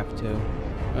if we have to.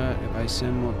 But if I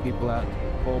send more people out to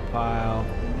the coal pile,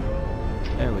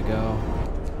 there we go.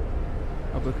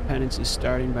 Public penance is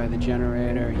starting by the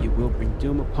generator. You will bring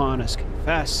doom upon us.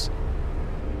 Confess.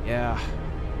 Yeah,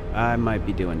 I might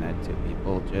be doing that to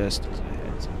people, just as a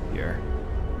heads up here.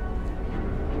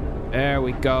 There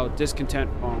we go. Discontent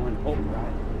fallen. Oh,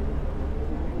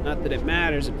 right. Not that it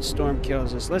matters if the storm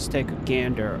kills us. Let's take a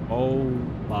gander. Oh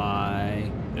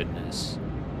my goodness.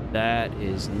 That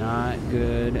is not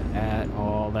good at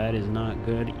all. That is not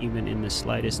good even in the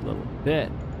slightest little bit.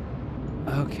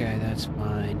 Okay, that's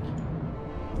fine.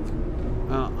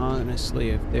 Well, honestly,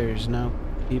 if there's no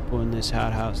people in this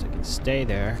hothouse that can stay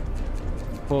there,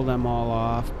 pull them all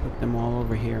off, put them all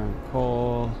over here on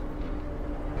coal.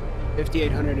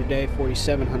 5,800 a day,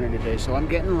 4,700 a day. So I'm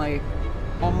getting like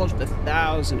almost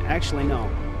 1,000. Actually, no,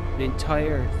 an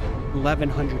entire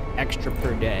 1,100 extra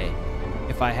per day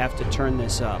if I have to turn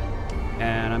this up.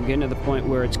 And I'm getting to the point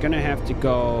where it's gonna have to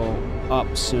go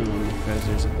up soon because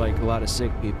there's like a lot of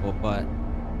sick people, but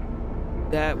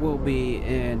that will be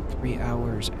in 3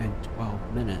 hours and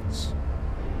 12 minutes.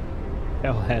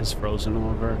 Hell has frozen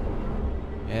over.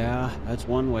 Yeah, that's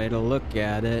one way to look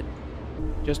at it.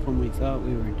 Just when we thought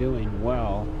we were doing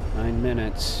well. 9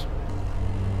 minutes.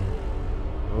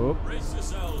 Oop. Brace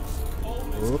yourselves.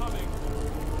 Cold is Oop. coming.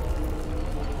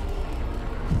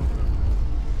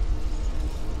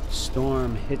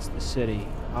 Storm hits the city.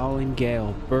 Howling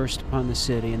gale burst upon the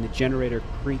city, and the generator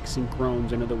creaks and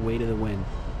groans under the weight of the wind.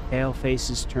 Pale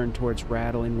faces turn towards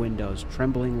rattling windows.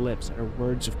 Trembling lips utter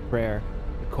words of prayer.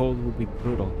 The cold will be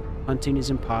brutal. Hunting is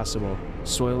impossible.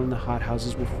 Soil in the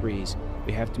hothouses will freeze.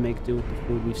 We have to make do with the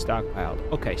food we've stockpiled.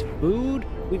 Okay, food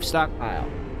we've stockpiled.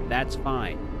 That's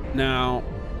fine. Now,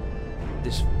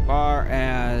 as far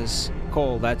as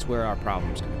coal, that's where our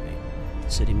problem's going to be.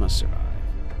 The city must survive.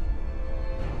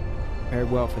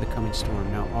 Prepared well for the coming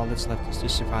storm. Now all that's left is to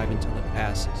survive until it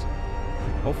passes.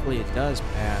 Hopefully it does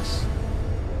pass.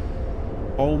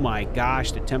 Oh my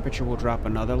gosh, the temperature will drop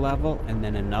another level, and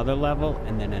then another level,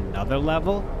 and then another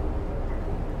level.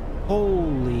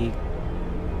 Holy...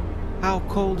 How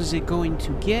cold is it going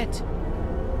to get?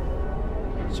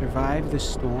 Survive the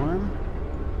storm?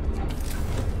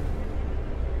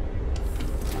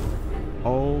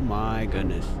 Oh my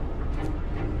goodness.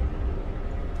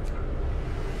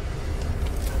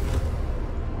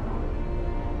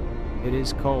 It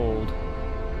is cold.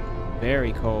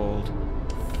 Very cold.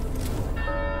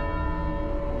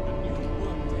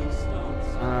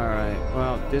 Alright,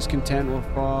 well, discontent will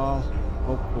fall.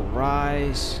 Hope will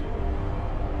rise.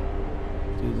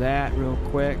 Do that real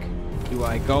quick. Do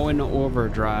I go into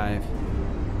overdrive?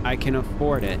 I can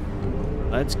afford it.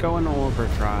 Let's go into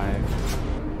overdrive.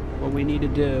 What we need to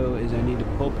do is I need to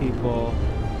pull people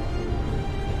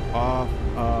off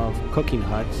of cooking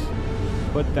huts,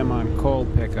 put them on coal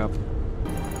pickup.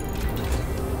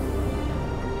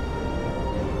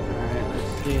 Alright,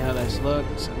 let's see how this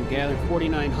looks. I'm gathering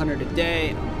 4,900 a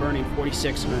day. I'm burning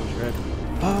 4,600.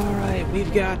 Alright,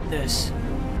 we've got this.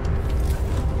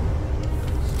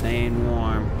 Staying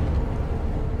warm.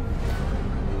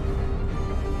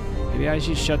 Maybe I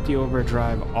should shut the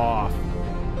overdrive off.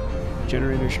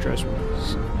 Generator stress will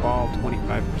fall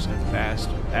 25%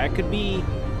 faster. That could be...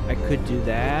 I could do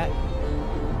that.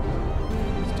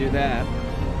 Let's do that.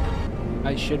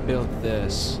 I should build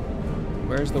this.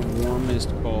 Where's the warmest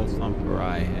coal thumper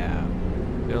I have?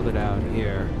 Build it out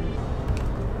here.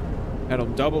 That'll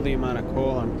double the amount of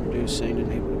coal I'm producing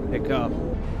and able to pick up.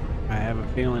 I have a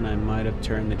feeling I might have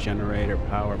turned the generator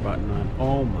power button on.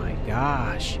 Oh my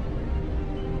gosh.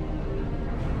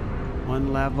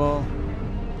 One level.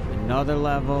 Another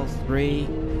level. 3.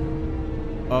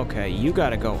 Okay, you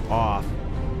gotta go off.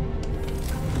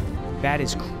 That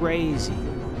is crazy.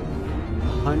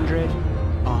 100,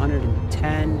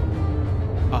 110,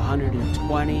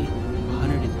 120,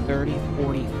 130,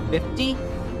 40, 50?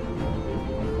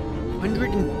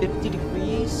 150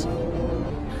 degrees?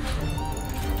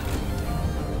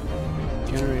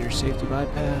 Generator safety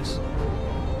bypass.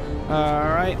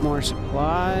 Alright, more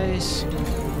supplies.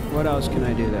 What else can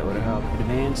I do that would help?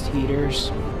 Advanced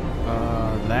heaters.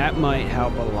 That might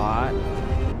help a lot.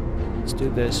 Let's do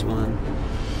this one.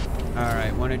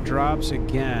 Alright, when it drops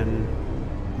again,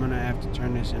 I'm gonna have to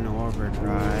turn this into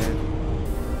overdrive.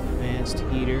 Advanced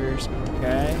heaters,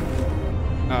 okay.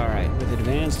 Alright, with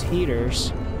advanced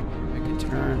heaters, I can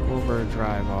turn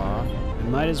overdrive off. I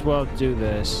might as well do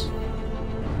this.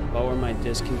 Lower my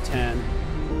discontent.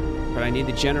 But I need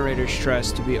the generator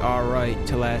stress to be alright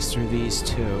to last through these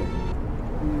two.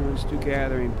 Let's do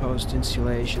gathering post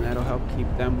insulation. That'll help keep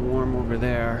them warm over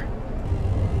there.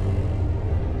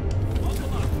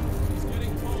 Buckle up. It's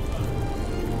getting colder.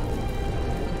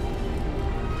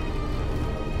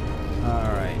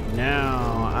 Alright,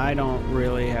 now I don't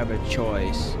really have a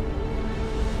choice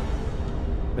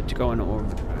but to go into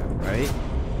overdrive, right?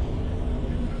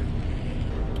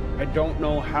 I don't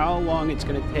know how long it's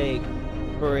going to take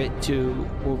for it to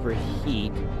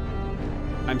overheat.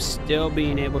 I'm still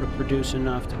being able to produce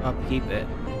enough to upkeep it.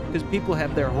 Because people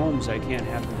have their homes, I can't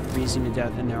have them freezing to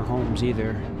death in their homes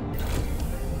either.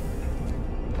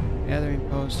 Gathering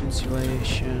post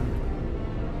insulation.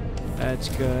 That's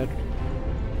good.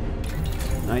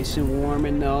 Nice and warm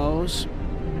in those.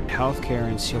 Healthcare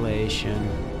insulation.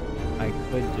 I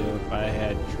could do if I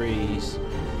had trees.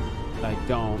 I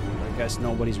don't. I guess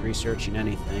nobody's researching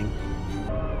anything.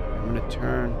 I'm gonna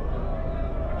turn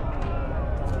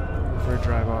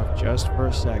overdrive off just for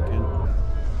a second.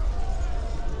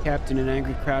 Captain, an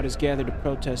angry crowd has gathered to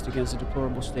protest against the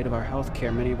deplorable state of our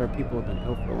healthcare. Many of our people have been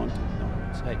ill for a long time.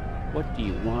 It's like, what do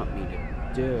you want me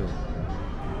to do?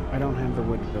 I don't have the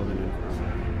wood to build an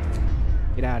infirmary.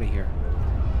 Get out of here.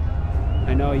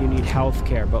 I know you need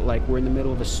healthcare, but like, we're in the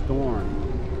middle of a storm.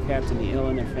 Captain, the ill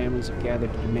and their families have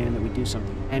gathered to demand that we do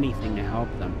something, anything to help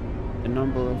them. The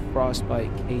number of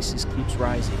frostbite cases keeps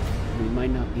rising. We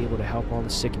might not be able to help all the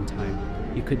sick in time.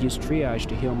 You could use triage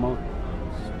to heal most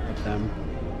of them.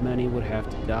 Many would have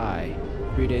to die.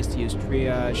 3 days to use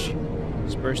triage.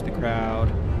 Disperse the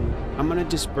crowd. I'm gonna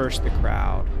disperse the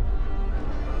crowd.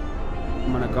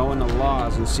 I'm gonna go into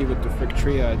laws and see what the frick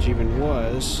triage even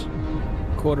was.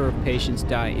 A quarter of patients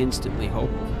die instantly.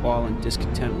 Hope will fall and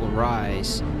discontent will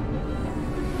rise.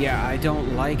 Yeah, I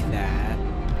don't like that.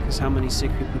 Because how many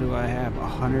sick people do I have?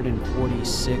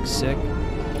 146 sick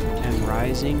and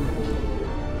rising.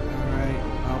 Alright,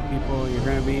 well people, you're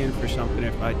gonna be in for something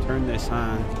if I turn this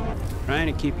on. I'm trying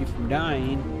to keep you from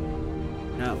dying.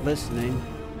 Not listening.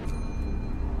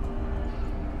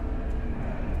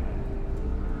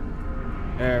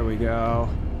 There we go.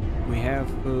 We have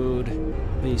food.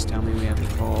 Please tell me we have the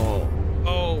coal.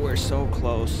 Oh, we're so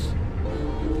close.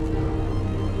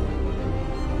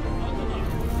 Buckle up.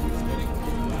 It's getting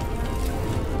colder.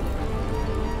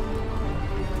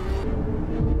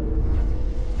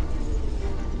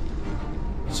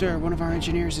 Sir, one of our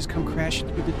engineers has come crashing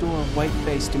through the door,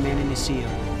 white-faced, demanding to see you.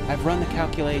 I've run the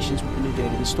calculations with the new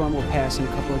data. The storm will pass in a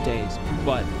couple of days,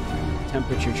 but the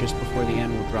temperature just before the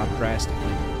end will drop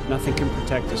drastically. Nothing can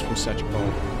protect us from such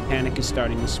cold. Panic is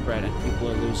starting to spread, and people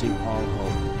are losing all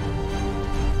hope.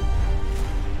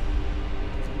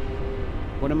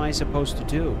 What am I supposed to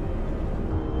do?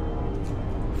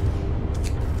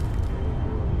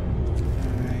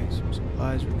 Alright, some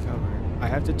supplies recovered. I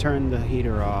have to turn the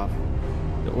heater off,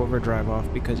 the overdrive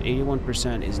off, because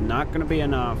 81% is not going to be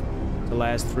enough to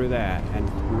last through that. And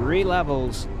 3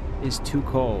 levels is too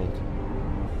cold.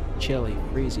 Chilly,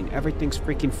 freezing. Everything's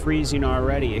freaking freezing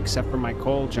already, except for my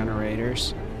coal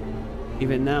generators.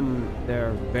 Even them,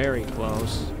 they're very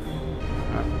close.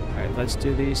 Alright, let's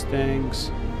do these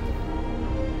things.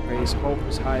 Raise hope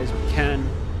as high as we can.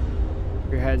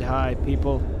 Keep your head high,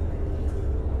 people.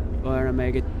 We're gonna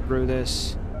make it through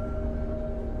this.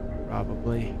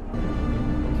 Probably.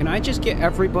 Can I just get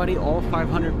everybody, all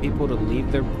 500 people, to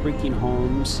leave their freaking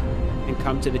homes and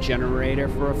come to the generator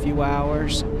for a few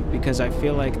hours? Because I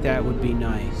feel like that would be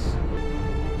nice.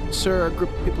 Sir, a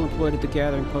group of people employed at the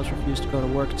gathering post refused to go to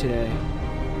work today.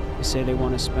 They say they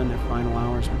want to spend their final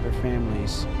hours with their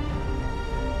families.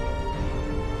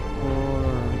 Or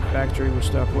the factory will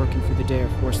stop working for the day or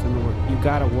force them to work. You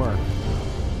gotta work.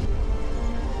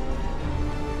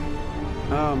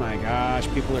 Oh my gosh,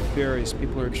 people are furious.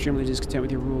 People are extremely discontent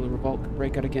with your rule. A revolt could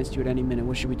break out against you at any minute.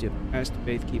 What should we do? Ask the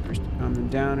faith keepers to calm them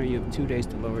down, or you have 2 days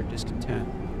to lower discontent.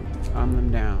 Calm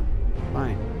them down.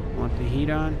 Fine. Want the heat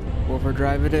on?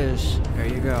 Overdrive it is. There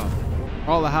you go.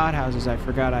 All the hothouses I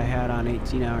forgot I had on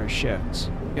 18-hour shifts.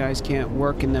 You guys can't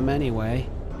work in them anyway.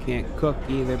 Can't cook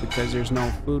either because there's no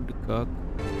food to cook.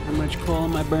 How much coal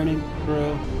am I burning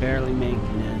through? Barely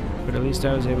making it. But at least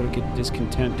I was able to get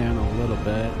discontent down a little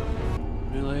bit.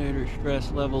 Simulator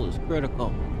stress level is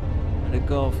critical. Let it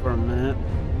go for a minute.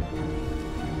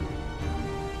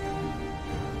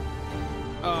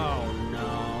 Oh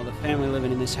no, the family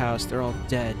living in this house, they're all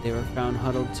dead. They were found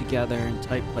huddled together in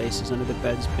tight places under the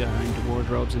beds, behind the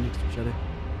wardrobes, and next to each other.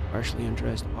 Partially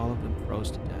undressed, all of them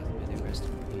froze to death. May they rest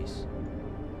in peace.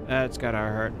 That's gotta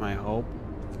hurt my hope.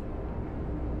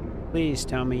 Please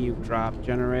tell me you've dropped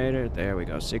generator. There we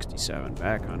go, 67,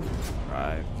 back on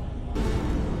drive.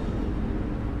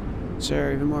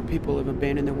 Sir, even more people have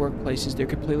abandoned their workplaces. They're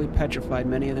completely petrified.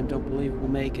 Many of them don't believe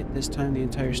we'll make it. This time, the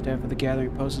entire staff of the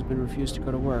gathering post has been refused to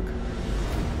go to work.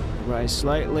 Rise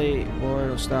slightly, or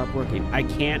it'll stop working. I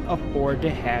can't afford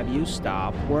to have you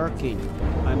stop working.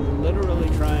 I'm literally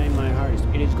trying my hardest.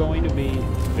 It is going to be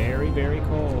very, very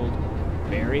cold,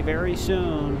 very, very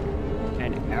soon,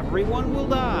 and everyone will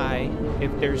die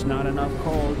if there's not enough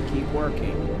coal to keep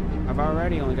working. I've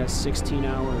already only got 16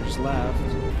 hours left.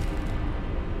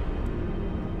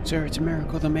 Sir, it's a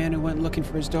miracle. The man who went looking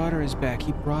for his daughter is back.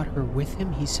 He brought her with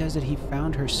him. He says that he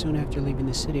found her soon after leaving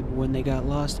the city, but when they got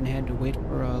lost and had to wait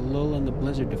for a lull in the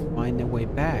blizzard to find their way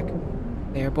back.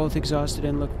 They are both exhausted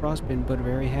and look frostbitten, but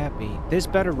very happy. This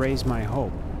better raise my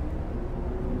hope.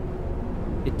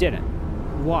 It didn't.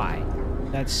 Why?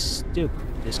 That's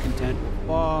stupid. Discontent will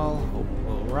fall. Hope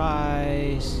will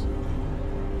rise.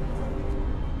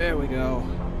 There we go.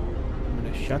 I'm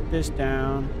going to shut this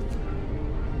down.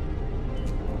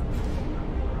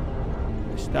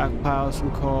 Stockpile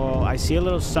some coal. I see a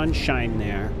little sunshine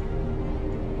there.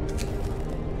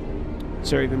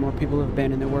 Sir, even more people have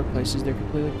abandoned their workplaces. They're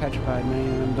completely petrified. Many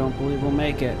of them don't believe we'll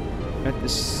make it. Let the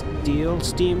steel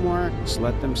steamworks.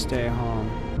 Let them stay home.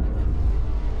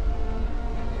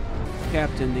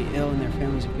 Captain, the ill and their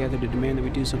families have gathered to demand that we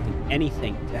do something,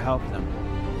 anything, to help them.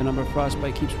 The number of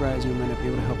frostbite keeps rising. We might not be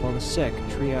able to help all the sick.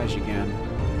 Triage again.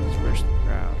 Disperse the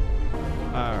crowd.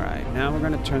 Alright, now we're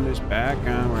going to turn this back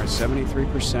on. We're at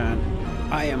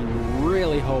 73%. I am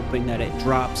really hoping that it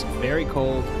drops very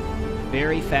cold,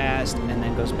 very fast, and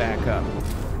then goes back up.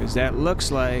 Because that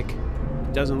looks like...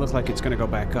 It doesn't look like it's going to go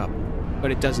back up.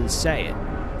 But it doesn't say it.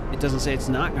 It doesn't say it's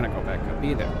not going to go back up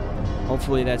either.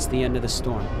 Hopefully that's the end of the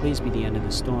storm. Please be the end of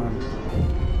the storm.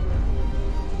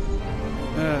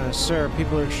 Sir,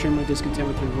 people are extremely discontent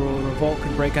with your rule. A revolt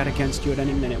could break out against you at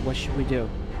any minute. What should we do?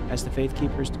 Ask the Faith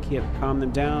Keepers to calm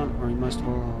them down, or we must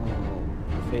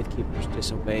the Faith Keepers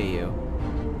disobey you.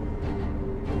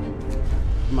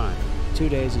 Come on. 2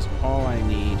 days is all I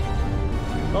need.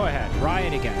 Go ahead.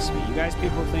 Riot against me. You guys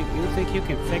people think you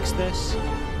can fix this?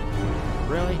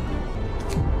 Really?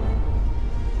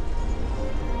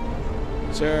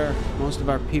 Sir, most of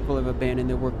our people have abandoned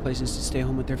their workplaces to stay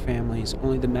home with their families.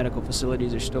 Only the medical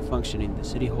facilities are still functioning. The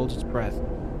city holds its breath,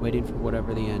 waiting for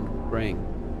whatever the end will bring.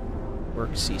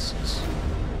 Work ceases.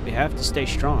 We have to stay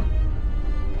strong.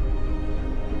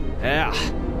 Yeah,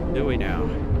 do we now?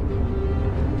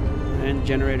 And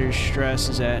generator stress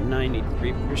is at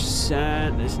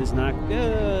 93%. This is not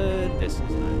good. This is not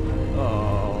good.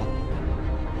 Oh.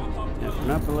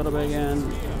 Open up a little bit again.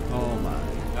 Oh my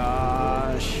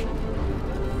gosh.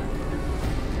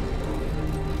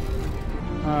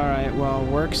 Alright, well,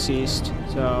 work ceased,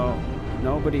 so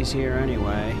nobody's here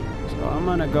anyway. So I'm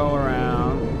gonna go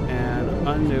around and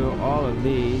undo all of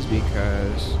these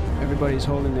because everybody's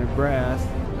holding their breath.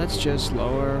 Let's just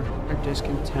lower our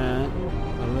discontent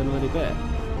a little bit.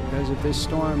 Because if this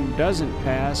storm doesn't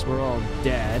pass, we're all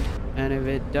dead. And if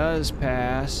it does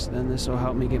pass, then this will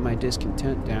help me get my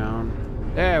discontent down.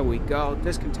 There we go.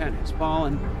 Discontent has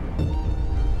fallen.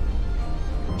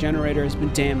 Generator has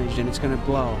been damaged and it's gonna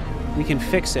blow. We can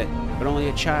fix it, but only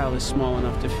a child is small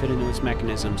enough to fit into its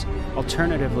mechanisms.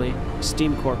 Alternatively, a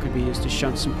steam core could be used to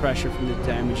shunt some pressure from the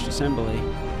damaged assembly.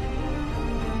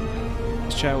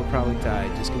 This child will probably die.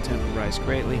 Discontent will rise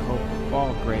greatly. Hope will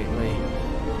fall greatly.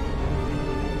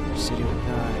 The city will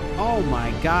die. Oh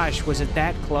my gosh, was it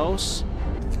that close?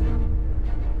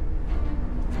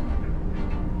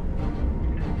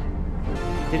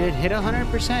 Did it hit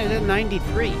 100%? It hit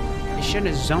 93. It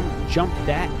shouldn't have jumped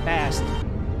that fast.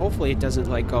 Hopefully it doesn't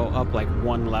like go up like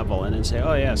one level and then say,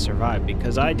 oh yeah, survive,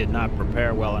 because I did not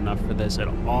prepare well enough for this at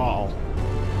all.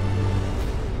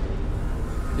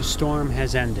 The storm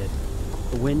has ended.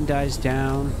 The wind dies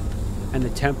down and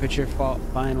the temperature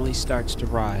finally starts to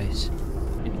rise.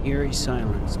 An eerie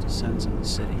silence descends on the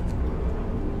city.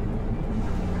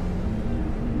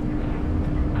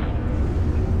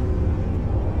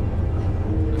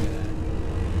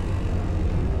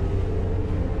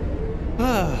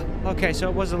 Okay, so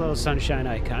it was a little sunshine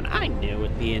icon. I knew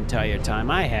it the entire time.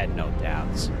 I had no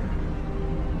doubts.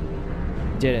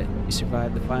 Did it. We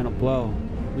survived the final blow.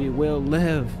 We will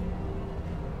live.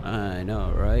 I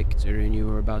know, right? Considering you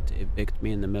were about to evict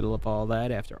me in the middle of all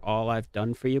that after all I've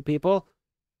done for you people.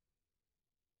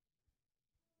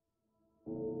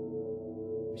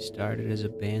 We started as a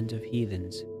band of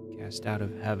heathens, cast out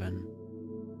of heaven.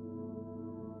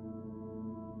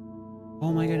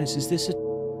 Oh my goodness, is this a...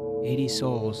 80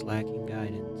 souls lacking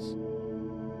guidance.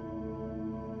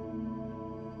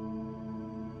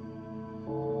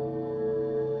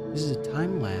 This is a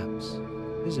time lapse,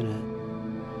 isn't it?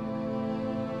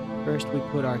 First, we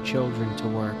put our children to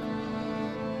work.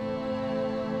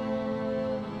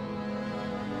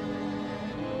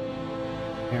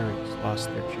 Parents lost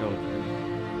their children.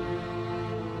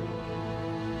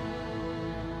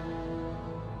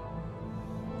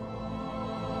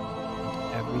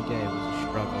 Every day was a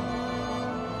struggle.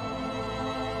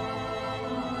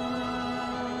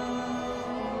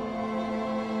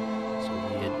 So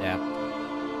we adapt.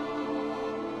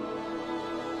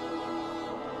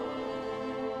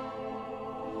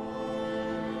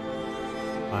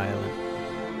 Violent,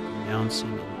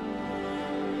 denouncing,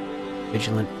 and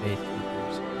vigilant faith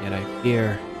keepers. Yet I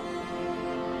fear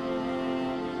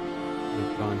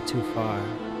we've gone too far.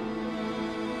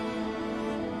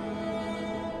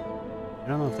 I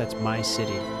don't know if that's my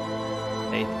city.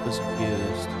 Faith was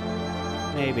abused.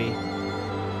 Maybe.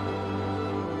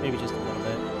 Maybe just a little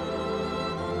bit.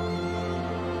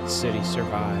 The city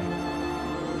survived.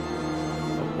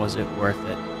 But was it worth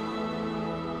it?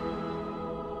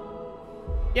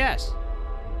 Yes!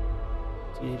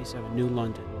 1987, New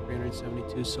London.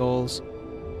 372 souls.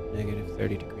 Negative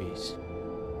 30 degrees.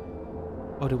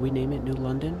 Oh, did we name it New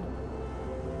London?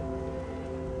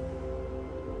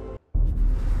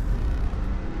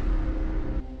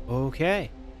 Okay.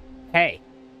 Hey,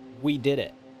 we did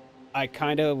it. I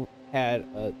kind of had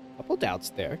a couple doubts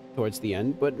there towards the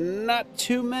end, but not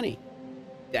too many.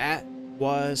 That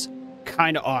was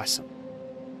kind of awesome.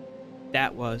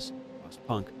 That was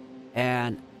Frostpunk.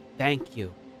 And thank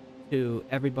you to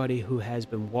everybody who has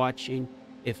been watching.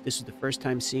 If this is the first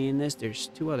time seeing this, there's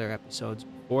 2 other episodes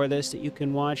before this that you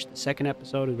can watch. The second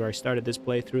episode is where I started this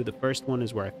playthrough. The first one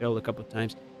is where I failed a couple of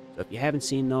times. So if you haven't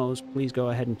seen those, please go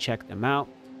ahead and check them out.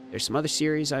 There's some other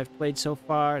series I've played so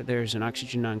far. There's an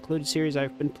Oxygen Not Included series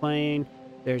I've been playing.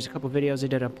 There's a couple videos I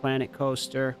did on Planet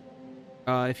Coaster.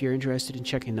 If you're interested in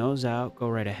checking those out, go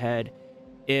right ahead.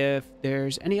 If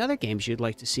there's any other games you'd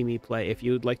like to see me play, if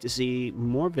you'd like to see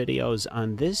more videos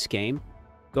on this game,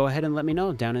 go ahead and let me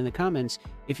know down in the comments.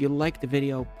 If you like the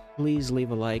video, please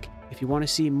leave a like. If you want to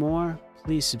see more,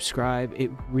 please subscribe.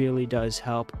 It really does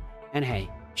help. And hey,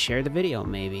 share the video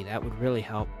maybe. That would really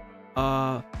help.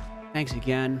 Thanks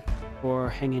again for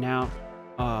hanging out.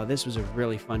 This was a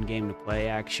really fun game to play,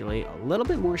 actually. A little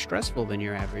bit more stressful than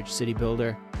your average city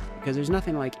builder, because there's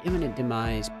nothing like imminent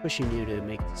demise pushing you to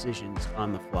make decisions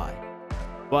on the fly.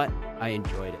 But I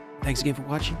enjoyed it. Thanks again for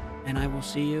watching, and I will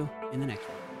see you in the next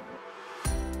one.